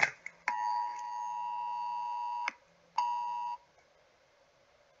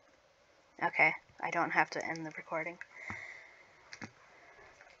 Okay, I don't have to end the recording.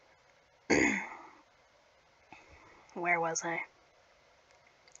 Where was I?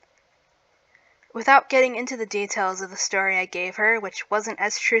 Without getting into the details of the story I gave her, which wasn't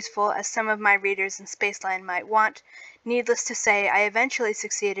as truthful as some of my readers in Spaceland might want, needless to say, I eventually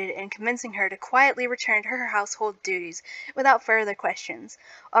succeeded in convincing her to quietly return to her household duties without further questions,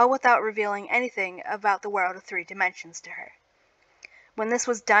 all without revealing anything about the world of 3 dimensions to her. When this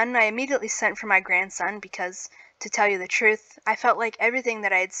was done, I immediately sent for my grandson because, to tell you the truth, I felt like everything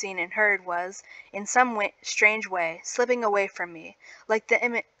that I had seen and heard was, in some strange way, slipping away from me, like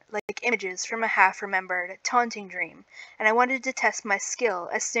images from a half-remembered, taunting dream, and I wanted to test my skill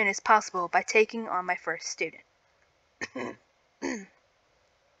as soon as possible by taking on my first student.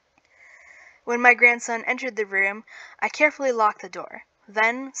 When my grandson entered the room, I carefully locked the door.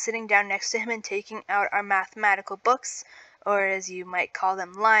 Then, sitting down next to him and taking out our mathematical books, or as you might call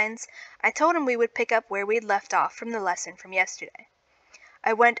them, lines, I told him we would pick up where we'd left off from the lesson from yesterday.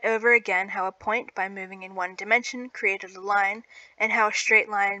 I went over again how a point by moving in 1 dimension created a line, and how a straight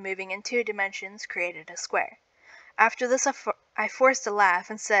line moving in 2 dimensions created a square. After this I forced a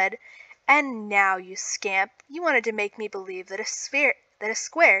laugh and said, "And now, you scamp, you wanted to make me believe that a sphere that a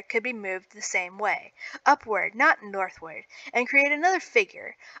square could be moved the same way, upward, not northward, and create another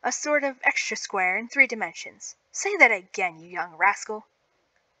figure, a sort of extra square in 3 dimensions. Say that again, you young rascal.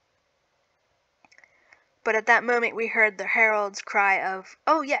 But at that moment we heard the herald's cry of,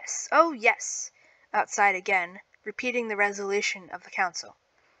 "Oh yes, oh yes," outside again, repeating the resolution of the council.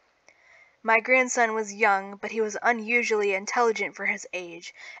 My grandson was young, but he was unusually intelligent for his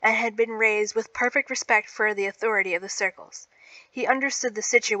age, and had been raised with perfect respect for the authority of the circles. He understood the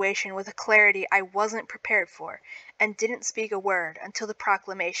situation with a clarity I wasn't prepared for, and didn't speak a word until the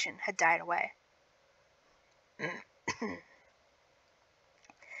proclamation had died away.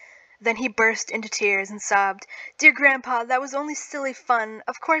 Then he burst into tears and sobbed, "Dear Grandpa, that was only silly fun.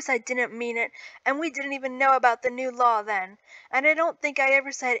 Of course I didn't mean it, and we didn't even know about the new law then. And I don't think I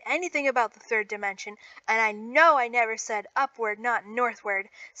ever said anything about the 3rd dimension, and I know I never said upward, not northward,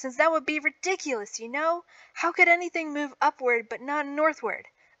 since that would be ridiculous, you know? How could anything move upward but not northward?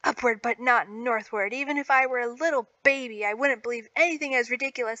 Upward but not northward. Even if I were a little baby, I wouldn't believe anything as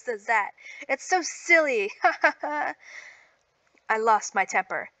ridiculous as that. It's so silly. Ha ha ha." I lost my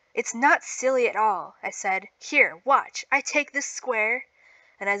temper. "It's not silly at all," I said. "Here, watch. I take this square,"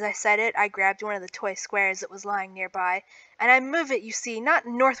 and as I said it I grabbed one of the toy squares that was lying nearby, "and I move it, you see, not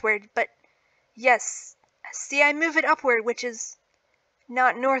northward, but yes, see, I move it upward, which is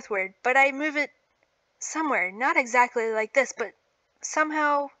not northward, but I move it somewhere, not exactly like this, but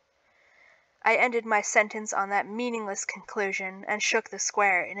somehow—" I ended my sentence on that meaningless conclusion, and shook the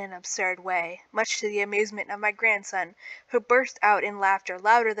square in an absurd way, much to the amusement of my grandson, who burst out in laughter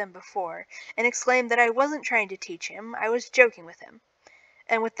louder than before, and exclaimed that I wasn't trying to teach him, I was joking with him.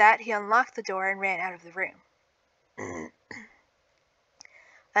 And with that he unlocked the door and ran out of the room.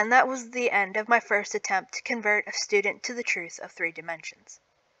 And that was the end of my first attempt to convert a student to the truth of 3 dimensions.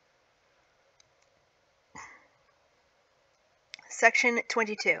 Section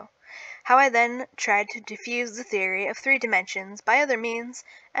 22. How I then tried to diffuse the theory of 3 dimensions by other means,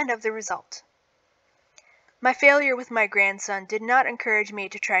 and of the result. My failure with my grandson did not encourage me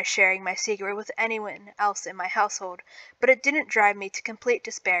to try sharing my secret with anyone else in my household, but it didn't drive me to complete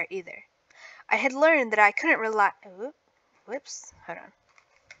despair either. I had learned that I couldn't rely— Whoops, hold on.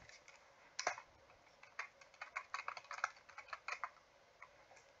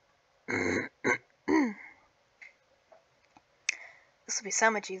 This will be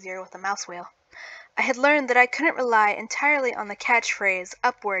so much easier with a mouse wheel. I had learned that I couldn't rely entirely on the catchphrase,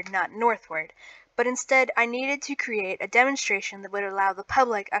 "upward, not northward," but instead I needed to create a demonstration that would allow the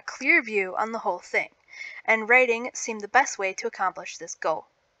public a clear view on the whole thing, and writing seemed the best way to accomplish this goal.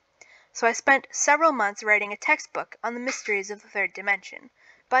 So I spent several months writing a textbook on the mysteries of the 3rd dimension,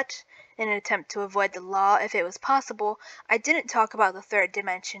 but, in an attempt to avoid the law if it was possible, I didn't talk about the 3rd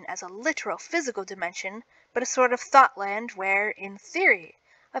dimension as a literal physical dimension, but a sort of thought-land where, in theory,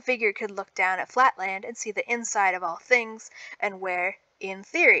 a figure could look down at Flatland and see the inside of all things, and where, in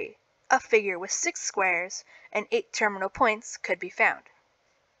theory, a figure with 6 squares and 8 terminal points could be found.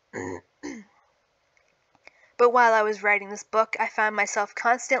 But while I was writing this book, I found myself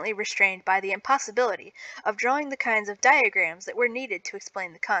constantly restrained by the impossibility of drawing the kinds of diagrams that were needed to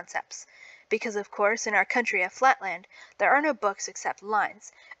explain the concepts, because of course in our country of Flatland there are no books except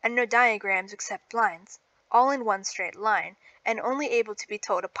lines, and no diagrams except lines, all in one straight line, and only able to be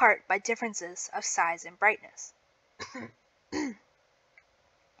told apart by differences of size and brightness.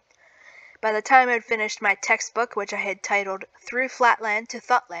 By the time I'd finished my textbook, which I had titled "Through Flatland to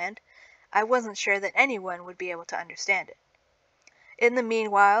Thoughtland," I wasn't sure that anyone would be able to understand it. In the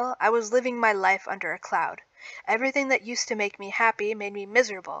meanwhile, I was living my life under a cloud. Everything that used to make me happy made me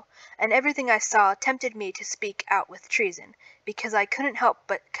miserable, and everything I saw tempted me to speak out with treason, because I couldn't help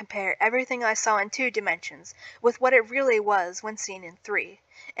but compare everything I saw in 2 dimensions with what it really was when seen in 3,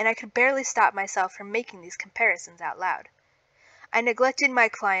 and I could barely stop myself from making these comparisons out loud. I neglected my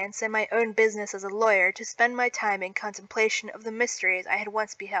clients and my own business as a lawyer to spend my time in contemplation of the mysteries I had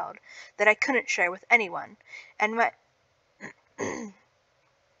once beheld, that I couldn't share with anyone, and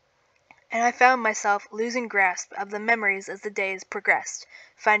I found myself losing grasp of the memories as the days progressed,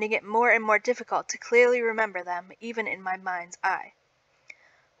 finding it more and more difficult to clearly remember them, even in my mind's eye.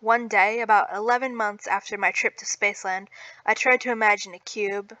 One day, about 11 months after my trip to Spaceland, I tried to imagine a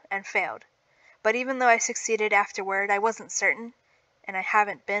cube, and failed. But even though I succeeded afterward, I wasn't certain, and I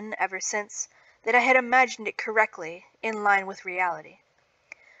haven't been ever since, that I had imagined it correctly, in line with reality.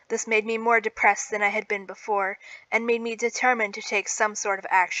 This made me more depressed than I had been before, and made me determined to take some sort of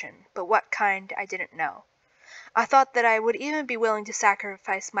action, but what kind I didn't know. I thought that I would even be willing to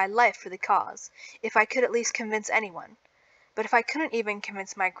sacrifice my life for the cause, if I could at least convince anyone. But if I couldn't even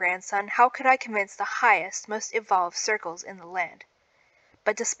convince my grandson, how could I convince the highest, most evolved circles in the land?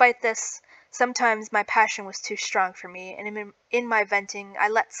 But despite this, sometimes my passion was too strong for me, and in my venting I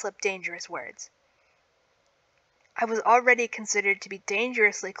let slip dangerous words. I was already considered to be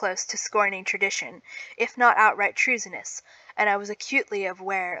dangerously close to scorning tradition, if not outright treasonous, and I was acutely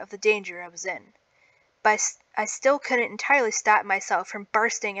aware of the danger I was in. But I still couldn't entirely stop myself from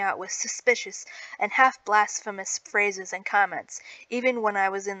bursting out with suspicious and half-blasphemous phrases and comments, even when I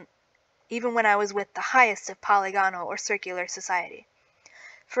was with the highest of polygonal or circular society.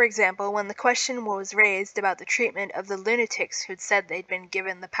 For example, when the question was raised about the treatment of the lunatics who'd said they'd been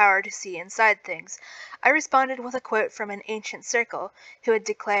given the power to see inside things, I responded with a quote from an ancient circle who had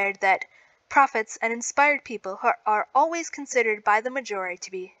declared that prophets and inspired people are always considered by the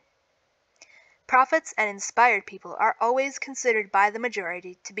majority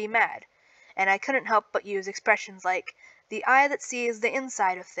to be mad, and I couldn't help but use expressions like the eye that sees the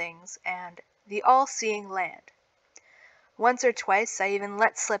inside of things and the all-seeing land. Once or twice I even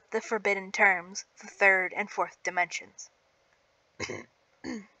let slip the forbidden terms, the third and fourth dimensions.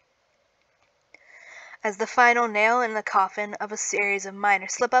 As the final nail in the coffin of a series of minor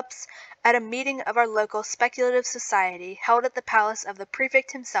slip-ups, at a meeting of our local speculative society held at the palace of the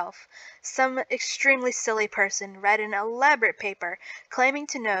prefect himself, some extremely silly person read an elaborate paper claiming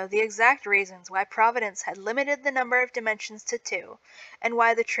to know the exact reasons why Providence had limited the number of dimensions to 2, and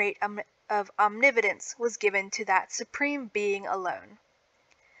why the trait of omnipotence was given to that supreme being alone.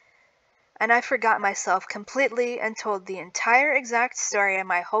 And I forgot myself completely and told the entire exact story of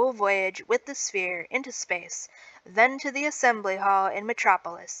my whole voyage with the sphere into space, then to the assembly hall in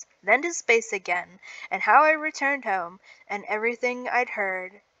Metropolis, then to space again, and how I returned home, and everything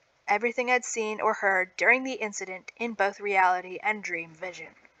I'd seen or heard during the incident in both reality and dream vision.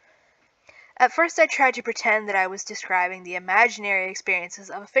 At first I tried to pretend that I was describing the imaginary experiences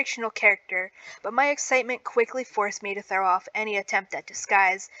of a fictional character, but my excitement quickly forced me to throw off any attempt at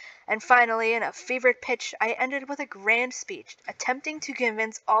disguise, and finally, in a fevered pitch, I ended with a grand speech, attempting to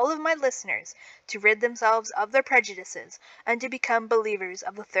convince all of my listeners to rid themselves of their prejudices and to become believers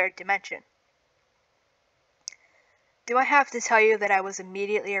of the third dimension. Do I have to tell you that I was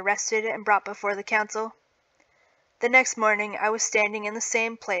immediately arrested and brought before the council? The next morning I was standing in the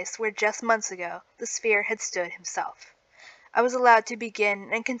same place where just months ago the sphere had stood himself. I was allowed to begin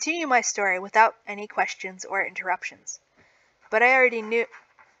and continue my story without any questions or interruptions. But I already knew...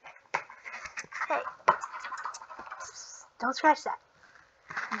 Hey, don't scratch that.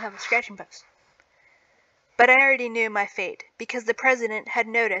 You have a scratching post. But I already knew my fate, because the president had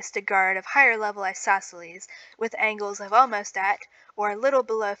noticed a guard of higher-level isosceles with angles of almost at, or a little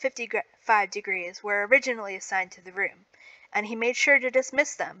below 55 degrees were originally assigned to the room, and he made sure to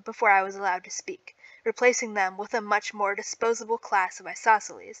dismiss them before I was allowed to speak, replacing them with a much more disposable class of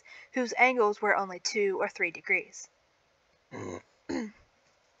isosceles, whose angles were only 2 or 3 degrees.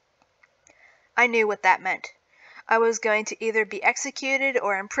 I knew what that meant. I was going to either be executed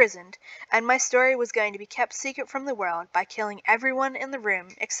or imprisoned, and my story was going to be kept secret from the world by killing everyone in the room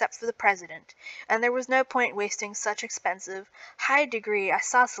except for the president, and there was no point wasting such expensive, high-degree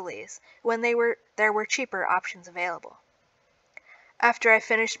isosceles when there were cheaper options available. After I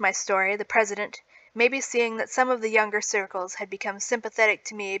finished my story, the president, maybe seeing that some of the younger circles had become sympathetic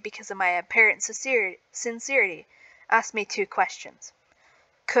to me because of my apparent sincerity, asked me 2 questions.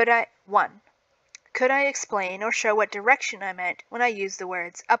 Could I explain or show what direction I meant when I used the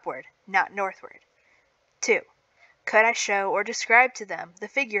words upward, not northward? 2. Could I show or describe to them the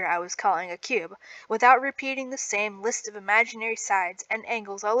figure I was calling a cube without repeating the same list of imaginary sides and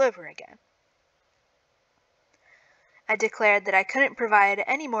angles all over again? I declared that I couldn't provide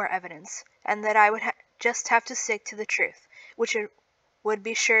any more evidence, and that I would just have to stick to the truth, which would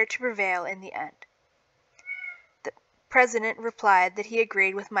be sure to prevail in the end. The president replied that he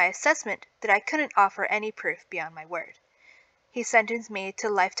agreed with my assessment that I couldn't offer any proof beyond my word. He sentenced me to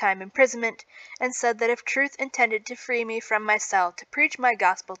lifetime imprisonment and said that if truth intended to free me from my cell to preach my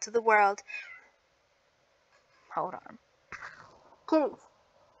gospel to the world... Hold on. Kitties.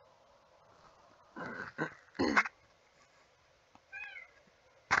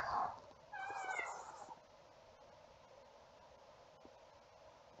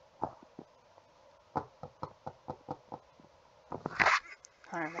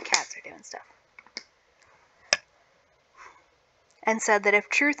 Hold on, the cats are doing stuff. And said that if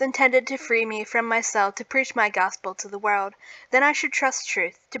truth intended to free me from my cell to preach my gospel to the world, then I should trust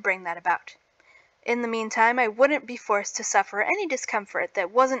truth to bring that about. In the meantime, I wouldn't be forced to suffer any discomfort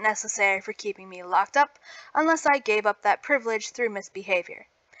that wasn't necessary for keeping me locked up unless I gave up that privilege through misbehavior.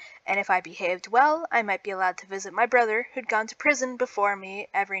 And if I behaved well, I might be allowed to visit my brother who'd gone to prison before me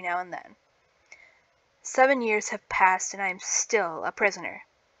every now and then. 7 years have passed and I am still a prisoner.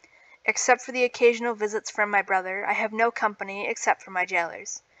 Except for the occasional visits from my brother, I have no company except for my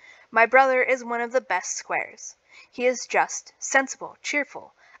jailers. My brother is one of the best squares. He is just, sensible,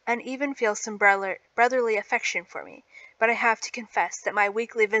 cheerful, and even feels some brotherly affection for me, but I have to confess that my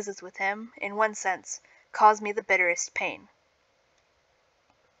weekly visits with him, in one sense, cause me the bitterest pain.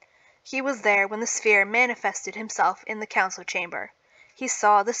 He was there when the sphere manifested himself in the council chamber. He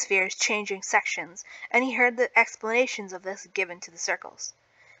saw the sphere's changing sections, and he heard the explanations of this given to the circles.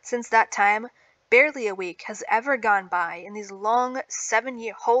 Since that time, barely a week has ever gone by in these long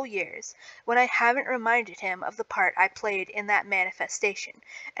 7 whole years when I haven't reminded him of the part I played in that manifestation,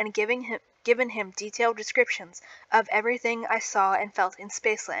 and given him detailed descriptions of everything I saw and felt in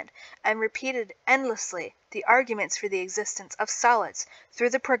Spaceland, and repeated endlessly the arguments for the existence of solids through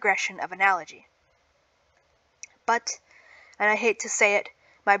the progression of analogy. But, and I hate to say it,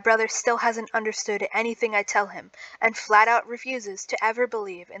 my brother still hasn't understood anything I tell him, and flat out refuses to ever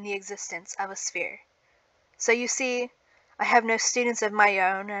believe in the existence of a sphere. So you see, I have no students of my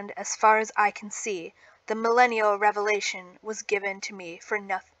own, and as far as I can see, the millennial revelation was given to me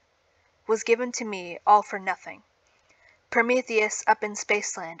all for nothing. Prometheus up in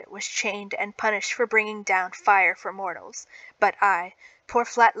Spaceland was chained and punished for bringing down fire for mortals, but I, poor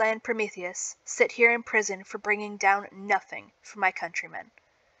Flatland Prometheus, sit here in prison for bringing down nothing for my countrymen.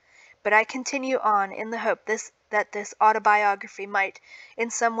 But I continue on in the hope that this autobiography might,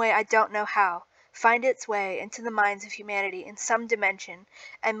 in some way I don't know how, find its way into the minds of humanity in some dimension,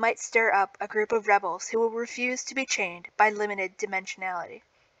 and might stir up a group of rebels who will refuse to be chained by limited dimensionality.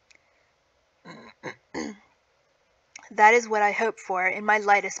 That is what I hope for in my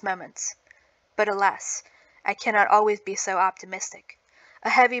lightest moments. But alas, I cannot always be so optimistic.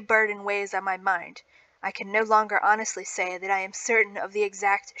 A heavy burden weighs on my mind. I can no longer honestly say that I am certain of the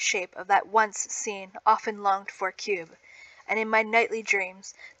exact shape of that once seen, often longed for cube, and in my nightly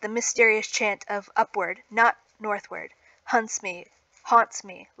dreams the mysterious chant of upward, not northward, haunts me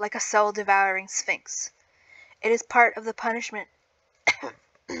like a soul-devouring sphinx. It is part of the punishment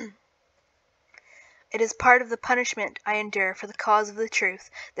It is part of the punishment I endure for the cause of the truth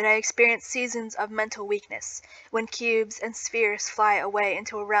that I experience seasons of mental weakness, when cubes and spheres fly away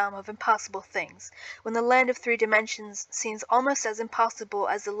into a realm of impossible things, when the land of 3 dimensions seems almost as impossible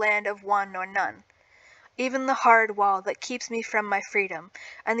as the land of one or none. Even the hard wall that keeps me from my freedom,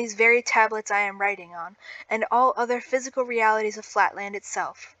 and these very tablets I am writing on, and all other physical realities of Flatland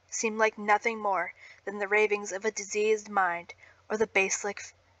itself, seem like nothing more than the ravings of a diseased mind or the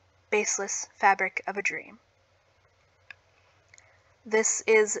baseless fabric of a dream. This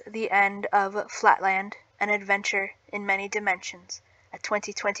is the end of Flatland, an adventure in many dimensions, a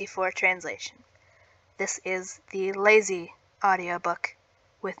 2024 translation. This is the lazy audiobook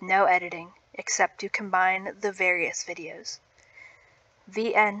with no editing except to combine the various videos.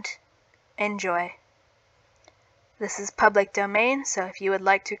 The end. Enjoy. This is public domain, so if you would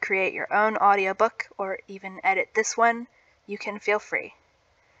like to create your own audiobook or even edit this one, you can feel free.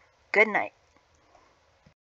 Good night.